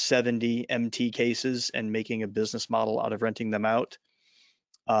 Buying 70 MT cases and making a business model out of renting them out.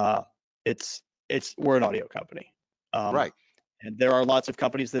 We're an audio company. Right. And there are lots of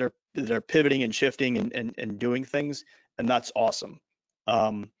companies that are pivoting and shifting and doing things, and that's awesome.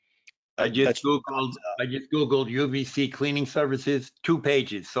 I just Googled UVC cleaning services, 2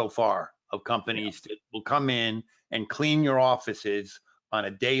 pages so far of companies that will come in and clean your offices on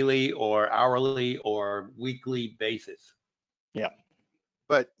a daily or hourly or weekly basis. Yeah.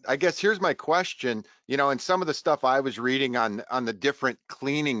 But I guess here's my question, and some of the stuff I was reading on the different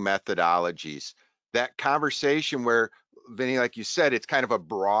cleaning methodologies, that conversation where, Vinny, like you said, it's kind of a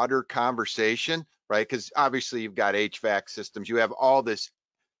broader conversation, right? Because obviously you've got HVAC systems, you have all this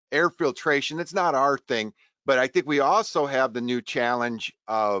air filtration. It's not our thing, but I think we also have the new challenge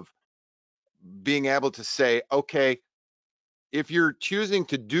of being able to say, okay, if you're choosing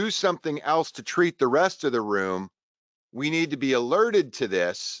to do something else to treat the rest of the room, we need to be alerted to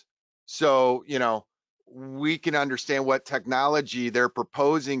this, so we can understand what technology they're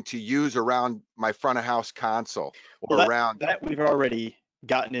proposing to use around my front of house console, or around that we've already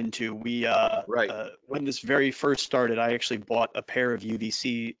gotten into. We right. When this very first started, I actually bought a pair of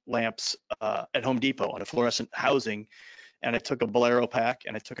UVC lamps at Home Depot on a fluorescent housing, and I took a Bolero pack,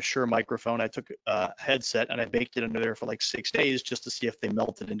 and I took a Shure microphone, I took a headset, and I baked it under there for like 6 days just to see if they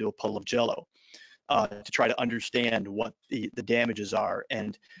melted into a puddle of Jello, to try to understand what the damages are.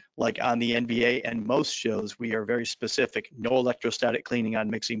 And like on the NBA and most shows, we are very specific: no electrostatic cleaning on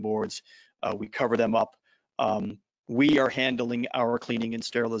mixing boards, We cover them up. We are handling our cleaning and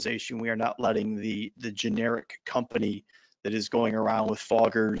sterilization. We are not letting the generic company that is going around with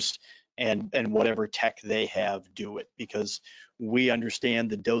foggers and whatever tech they have do it, because we understand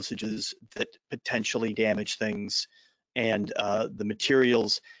the dosages that potentially damage things and the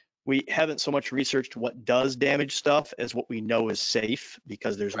materials. We haven't so much researched what does damage stuff as what we know is safe,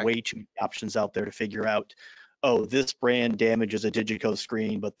 because there's Right. way too many options out there to figure out, oh, this brand damages a Digico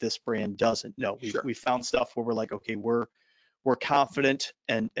screen, but this brand doesn't. No, Sure. we found stuff where we're like, okay, we're confident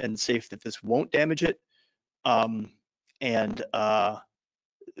and safe that this won't damage it.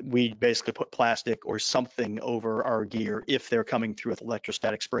 We basically put plastic or something over our gear if they're coming through with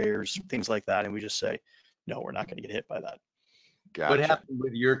electrostatic sprayers, things like that. And we just say, no, we're not going to get hit by that. Gotcha. What happened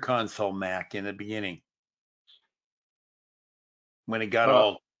with your console, Mac, in the beginning? When it got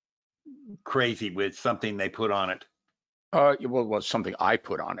all crazy with something they put on it? Well, it was something I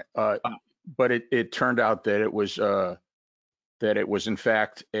put on it. But it turned out that it was in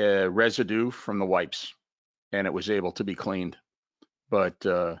fact a residue from the wipes, and it was able to be cleaned. But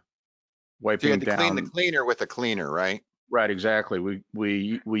So wiping you had to down, clean the cleaner with a cleaner, right? right? Exactly.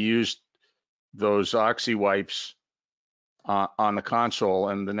 We used those oxy wipes on the console,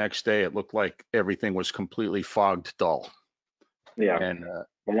 and the next day it looked like everything was completely fogged dull. Yeah, And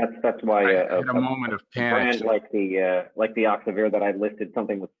that's why I had a moment of panic. brand like the Oxivir that I listed,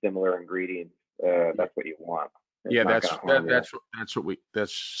 something with similar ingredients. That's what you want. It's Yeah, not gonna harm you.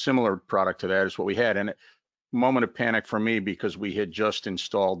 that's similar product to that is what we had. And a moment of panic for me, because we had just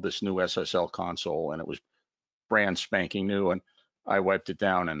installed this new SSL console and it was brand spanking new, and I wiped it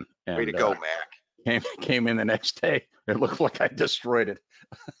down and Way to go, Mac. came in the next day. It looked like I destroyed it.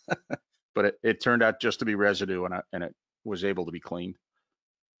 But it turned out just to be residue, and it was able to be cleaned.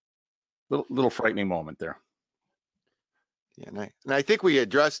 Little frightening moment there. Yeah, and I think we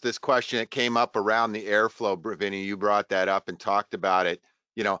addressed this question. It came up around the airflow. Vinny, you brought that up and talked about it.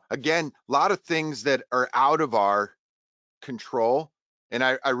 You know, again, a lot of things that are out of our control. And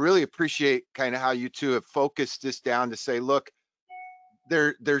I really appreciate kind of how you two have focused this down to say, look,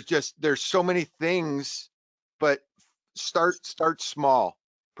 there's so many things, but start small.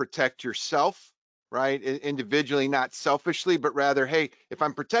 Protect yourself, right? Individually, not selfishly, but rather, hey, if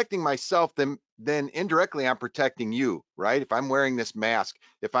I'm protecting myself, then indirectly I'm protecting you, right? If I'm wearing this mask,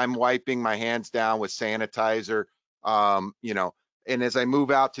 if I'm wiping my hands down with sanitizer, you know, and as I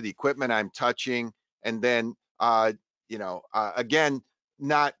move out to the equipment, I'm touching, and then, again,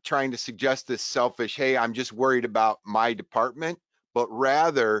 not trying to suggest this selfish, hey, I'm just worried about my department, but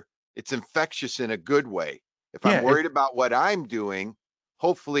rather it's infectious in a good way. If I'm worried about what I'm doing,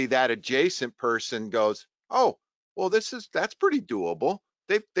 hopefully that adjacent person goes, oh, well, that's pretty doable.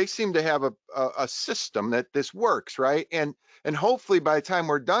 They seem to have a system that this works, right? And hopefully by the time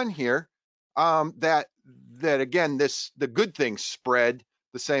we're done here, that again, the good things spread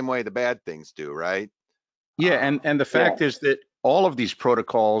the same way the bad things do, right? Yeah, and the fact is that all of these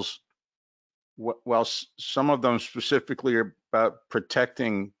protocols, while some of them specifically are about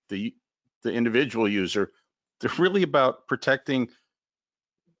protecting the individual user, they're really about protecting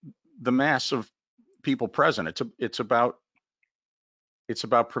the mass of people present. It's about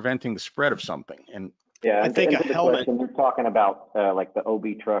preventing the spread of something. And yeah, I think a helmet. We're talking about like the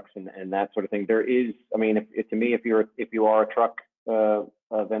OB trucks and that sort of thing. There is, I mean, to me, if you are a truck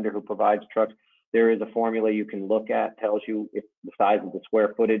vendor who provides trucks, there is a formula you can look at, tells you if the size of the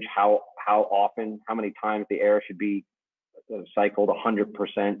square footage, how often, how many times the air should be cycled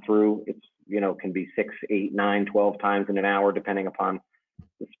 100% through. It's, can be 6, 8, 9, 12 times in an hour, depending upon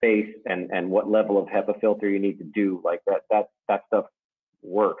the space and what level of HEPA filter you need to do. Like that stuff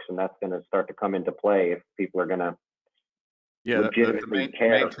works, and that's going to start to come into play if people are going to legitimately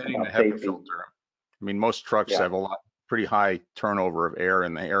care maintaining about the HEPA safety. filter. I mean, most trucks have pretty high turnover of air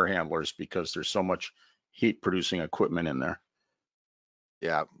in the air handlers because there's so much heat producing equipment in there.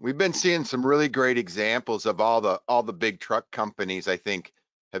 Yeah, we've been seeing some really great examples of all the big truck companies. I think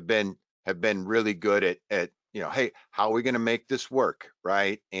have been really good at hey, how are we going to make this work,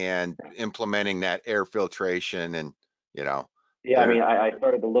 right? And implementing that air filtration and Yeah, I mean, I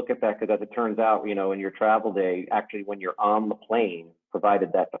started to look at that because as it turns out, in your travel day, actually when you're on the plane,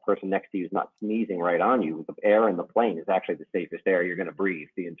 provided that the person next to you is not sneezing right on you, the air in the plane is actually the safest air you're going to breathe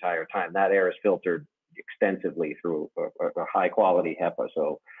the entire time. That air is filtered extensively through a high quality HEPA.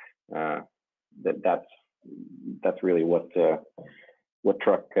 So that's really what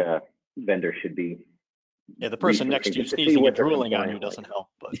truck vendors should be. Yeah, the person next to you sneezing and drooling on you doesn't help.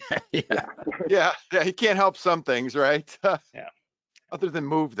 But yeah, he can't help some things, right? Yeah. Other than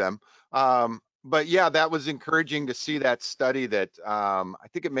move them. but yeah, that was encouraging to see that study that I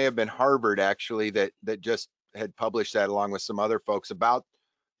think it may have been Harvard actually that just had published that along with some other folks about,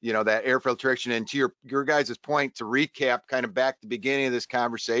 you know, that air filtration. And to your guys' point, to recap kind of back to the beginning of this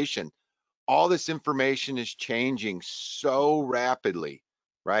conversation, all this information is changing so rapidly,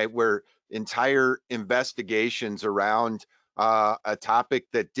 right? Where entire investigations around a topic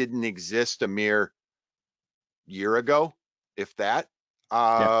that didn't exist a mere year ago, if that,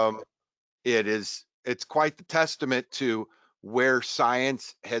 um, it's quite the testament to where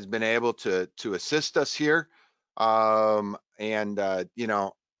science has been able to assist us here. And you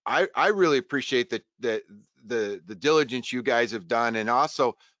know, I really appreciate the diligence you guys have done, and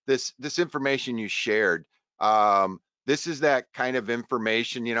also this information you shared. This is that kind of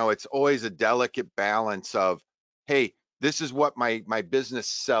information, you know, it's always a delicate balance of, hey, this is what my business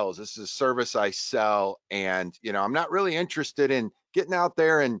sells. This is a service I sell. And, you know, I'm not really interested in getting out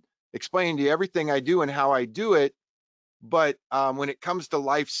there and explaining to you everything I do and how I do it. But when it comes to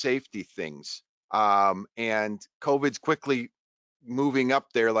life safety things, and COVID's quickly moving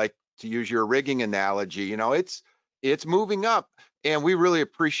up there, like to use your rigging analogy, you know, it's moving up. And we really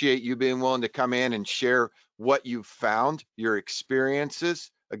appreciate you being willing to come in and share what you've found, your experiences.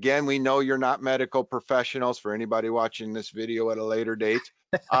 Again, we know you're not medical professionals for anybody watching this video at a later date.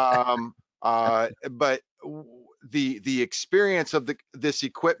 But the experience of this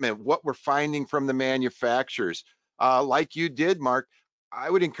equipment, what we're finding from the manufacturers, like you did, Mark,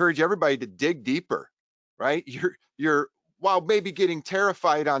 I would encourage everybody to dig deeper, right? You're while maybe getting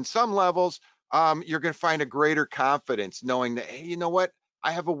terrified on some levels, you're going to find a greater confidence knowing that, hey, you know what?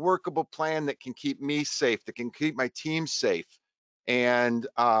 I have a workable plan that can keep me safe, that can keep my team safe. And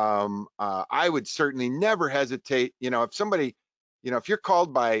I would certainly never hesitate, you know, if somebody, you know, if you're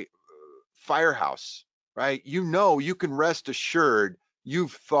called by Firehouse, right? You know, you can rest assured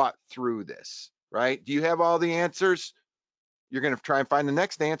you've thought through this, right? Do you have all the answers? You're going to try and find the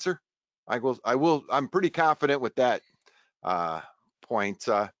next answer. I'm pretty confident with that point.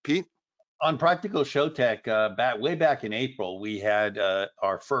 Pete? On Practical Show Tech, way back in April, we had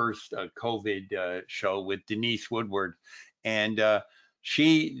our first COVID show with Denise Woodward, and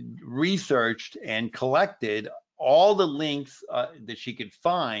she researched and collected all the links that she could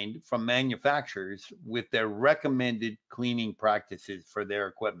find from manufacturers with their recommended cleaning practices for their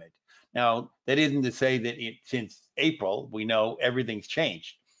equipment. Now, that isn't to say that since April, we know everything's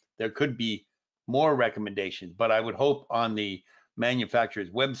changed. There could be more recommendations, but I would hope on the manufacturers'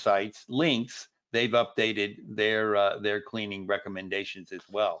 websites links, they've updated their cleaning recommendations as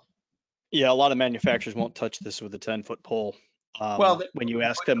well. Yeah, a lot of manufacturers won't touch this with a 10-foot pole. Well, When you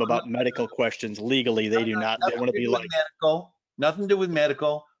ask them about medical questions legally, they do not. They want to be like medical, nothing to do with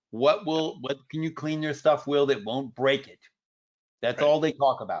medical. What can you clean your stuff with that won't break it? That's Right. all they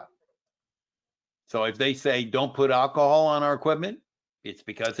talk about. So if they say don't put alcohol on our equipment, it's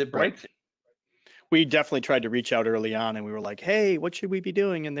because it breaks it. We definitely tried to reach out early on, and we were like, "Hey, what should we be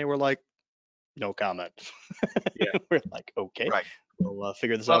doing?" And they were like, "No comment." Yeah. We're like, "Okay, Right. we'll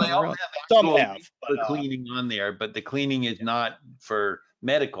figure this Well, out they on our all own." have Some actual have, links but for cleaning on there, but the cleaning is not for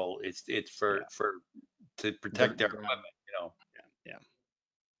medical. It's for to protect their ground. equipment, you know. Yeah.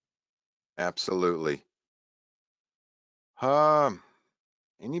 Absolutely.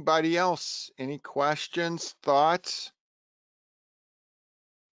 Anybody else? Any questions, thoughts?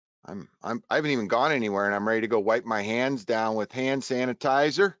 I haven't even gone anywhere, and I'm ready to go wipe my hands down with hand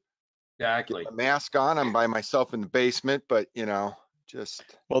sanitizer. Exactly. Get my mask on. I'm by myself in the basement, but you know, just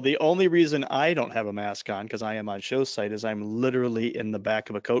Well, the only reason I don't have a mask on, because I am on show site, is I'm literally in the back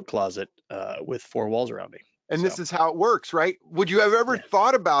of a coat closet with 4 walls around me. and this is how it works, right? Would you have ever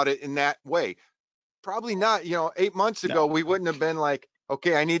thought about it in that way? Probably not. You know, 8 months ago, we wouldn't have been like,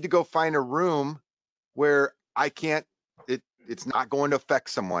 okay, I need to go find a room where I can't, it's not going to affect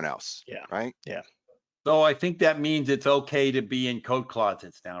someone else. Yeah. Right. Yeah. So I think that means it's okay to be in coat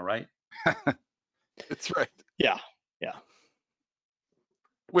closets now, right? That's right. Yeah. Yeah.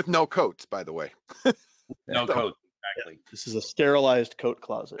 With no coats, by the way. No coat. Exactly. This is a sterilized coat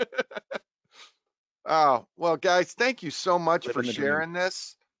closet. Oh, well, guys, thank you so much Living for the dream. sharing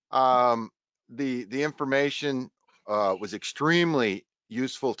this. The information was extremely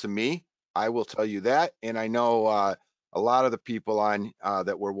useful to me. I will tell you that, and I know a lot of the people on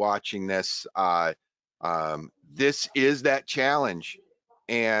that were watching this. This is that challenge,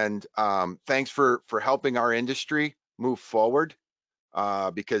 and thanks for helping our industry move forward,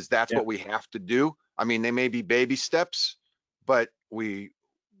 because that's what we have to do. I mean, they may be baby steps, but we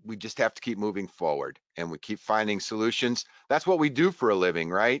just have to keep moving forward, and we keep finding solutions. That's what we do for a living,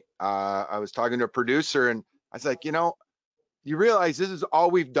 right? I was talking to a producer, and I was like, you know, you realize this is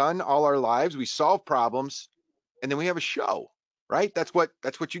all we've done all our lives. We solve problems, and then we have a show, right? That's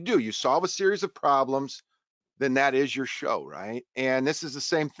what you do. You solve a series of problems, then that is your show, right? And this is the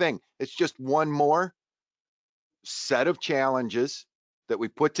same thing. It's just one more set of challenges that we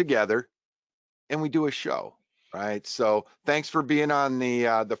put together and we do a show, right? So thanks for being on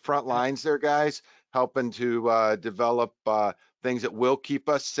the front lines there, guys, helping to develop things that will keep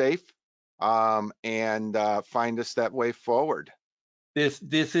us safe and find us that way forward.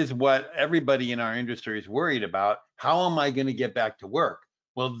 This is what everybody in our industry is worried about. How am I going to get back to work?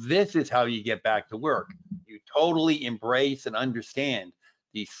 Well, this is how you get back to work. You totally embrace and understand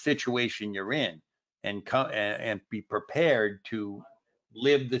the situation you're in, and come and be prepared to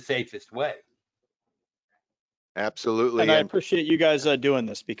live the safest way. Absolutely. And I appreciate you guys doing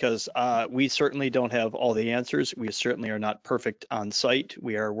this, because we certainly don't have all the answers. We certainly are not perfect on site.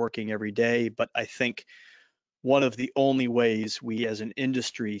 We are working every day, but I think one of the only ways we as an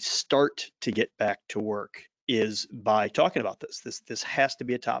industry start to get back to work is by talking about this. This has to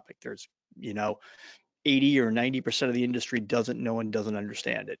be a topic. There's, 80 or 90% of the industry doesn't know and doesn't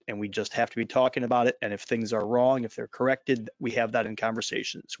understand it. And we just have to be talking about it. And if things are wrong, if they're corrected, we have that in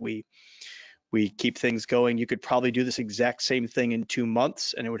conversations. We keep things going. You could probably do this exact same thing in 2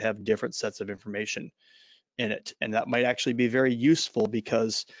 months and it would have different sets of information in it. And that might actually be very useful,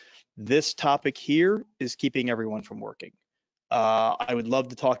 because this topic here is keeping everyone from working. I would love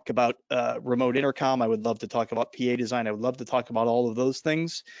to talk about remote intercom. I would love to talk about PA design. I would love to talk about all of those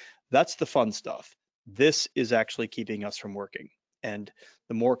things. That's the fun stuff. This is actually keeping us from working. And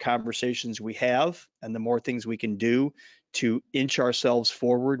the more conversations we have and the more things we can do to inch ourselves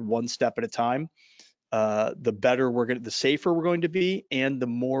forward one step at a time, the better the safer we're going to be, and the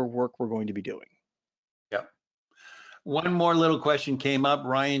more work we're going to be doing. Yep. One more little question came up.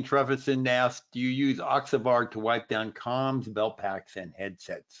 Ryan Trefferson asked, do you use Oxavar to wipe down comms, belt packs, and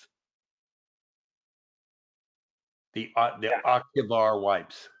headsets? The Oxavar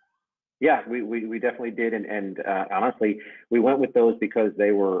wipes. Yeah, we definitely did, and honestly, we went with those because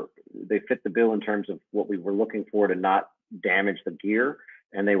they fit the bill in terms of what we were looking for to not damage the gear,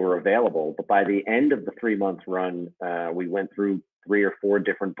 and they were available. But by the end of the 3-month run, we went through 3 or 4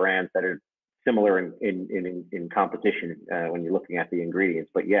 different brands that are similar in competition when you're looking at the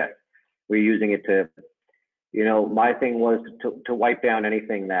ingredients. But yes, we're using it to, my thing was to wipe down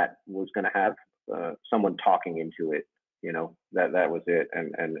anything that was going to have someone talking into it. That was it.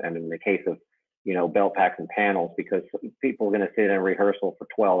 And in the case of, belt packs and panels, because people are going to sit in rehearsal for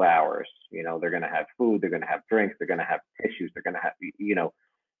 12 hours, they're going to have food, they're going to have drinks, they're going to have tissues, they're going to have,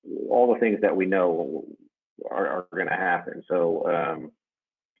 all the things that we know are going to happen. So,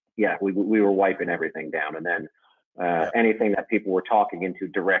 yeah, we were wiping everything down. And then anything that people were talking into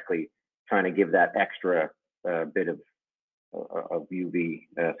directly, trying to give that extra bit of UV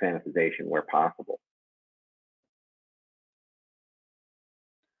sanitization where possible.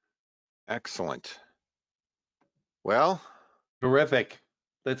 Excellent. Well, Terrific.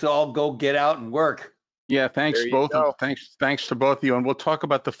 Let's all go get out and work. Yeah, thanks There you both. go. Thanks to both of you, and we'll talk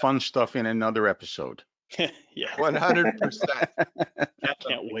about the fun stuff in another episode. Yeah, 100%. I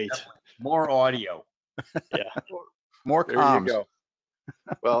can't wait. More audio. Yeah. More There you comms. go.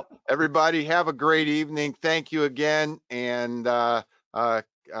 Well, everybody have a great evening. Thank you again. And we'll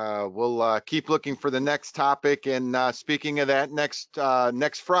keep looking for the next topic. And speaking of that,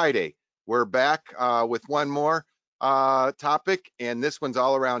 next Friday, we're back with one more topic. And this one's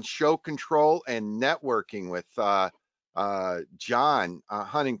all around show control and networking with John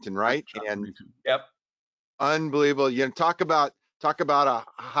Huntington, right? And Yep. unbelievable. Talk about a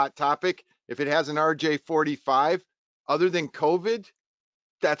hot topic. If it has an RJ45, other than COVID,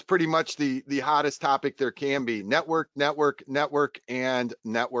 that's pretty much the hottest topic there can be. Network, and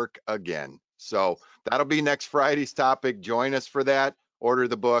network again. So that'll be next Friday's topic. Join us for that. Order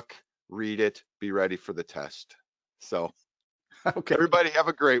the book, read it, be ready for the test. So Okay. everybody have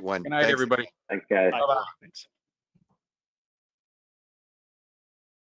a great one. Good night, everybody. Thanks, guys. Bye. Thanks.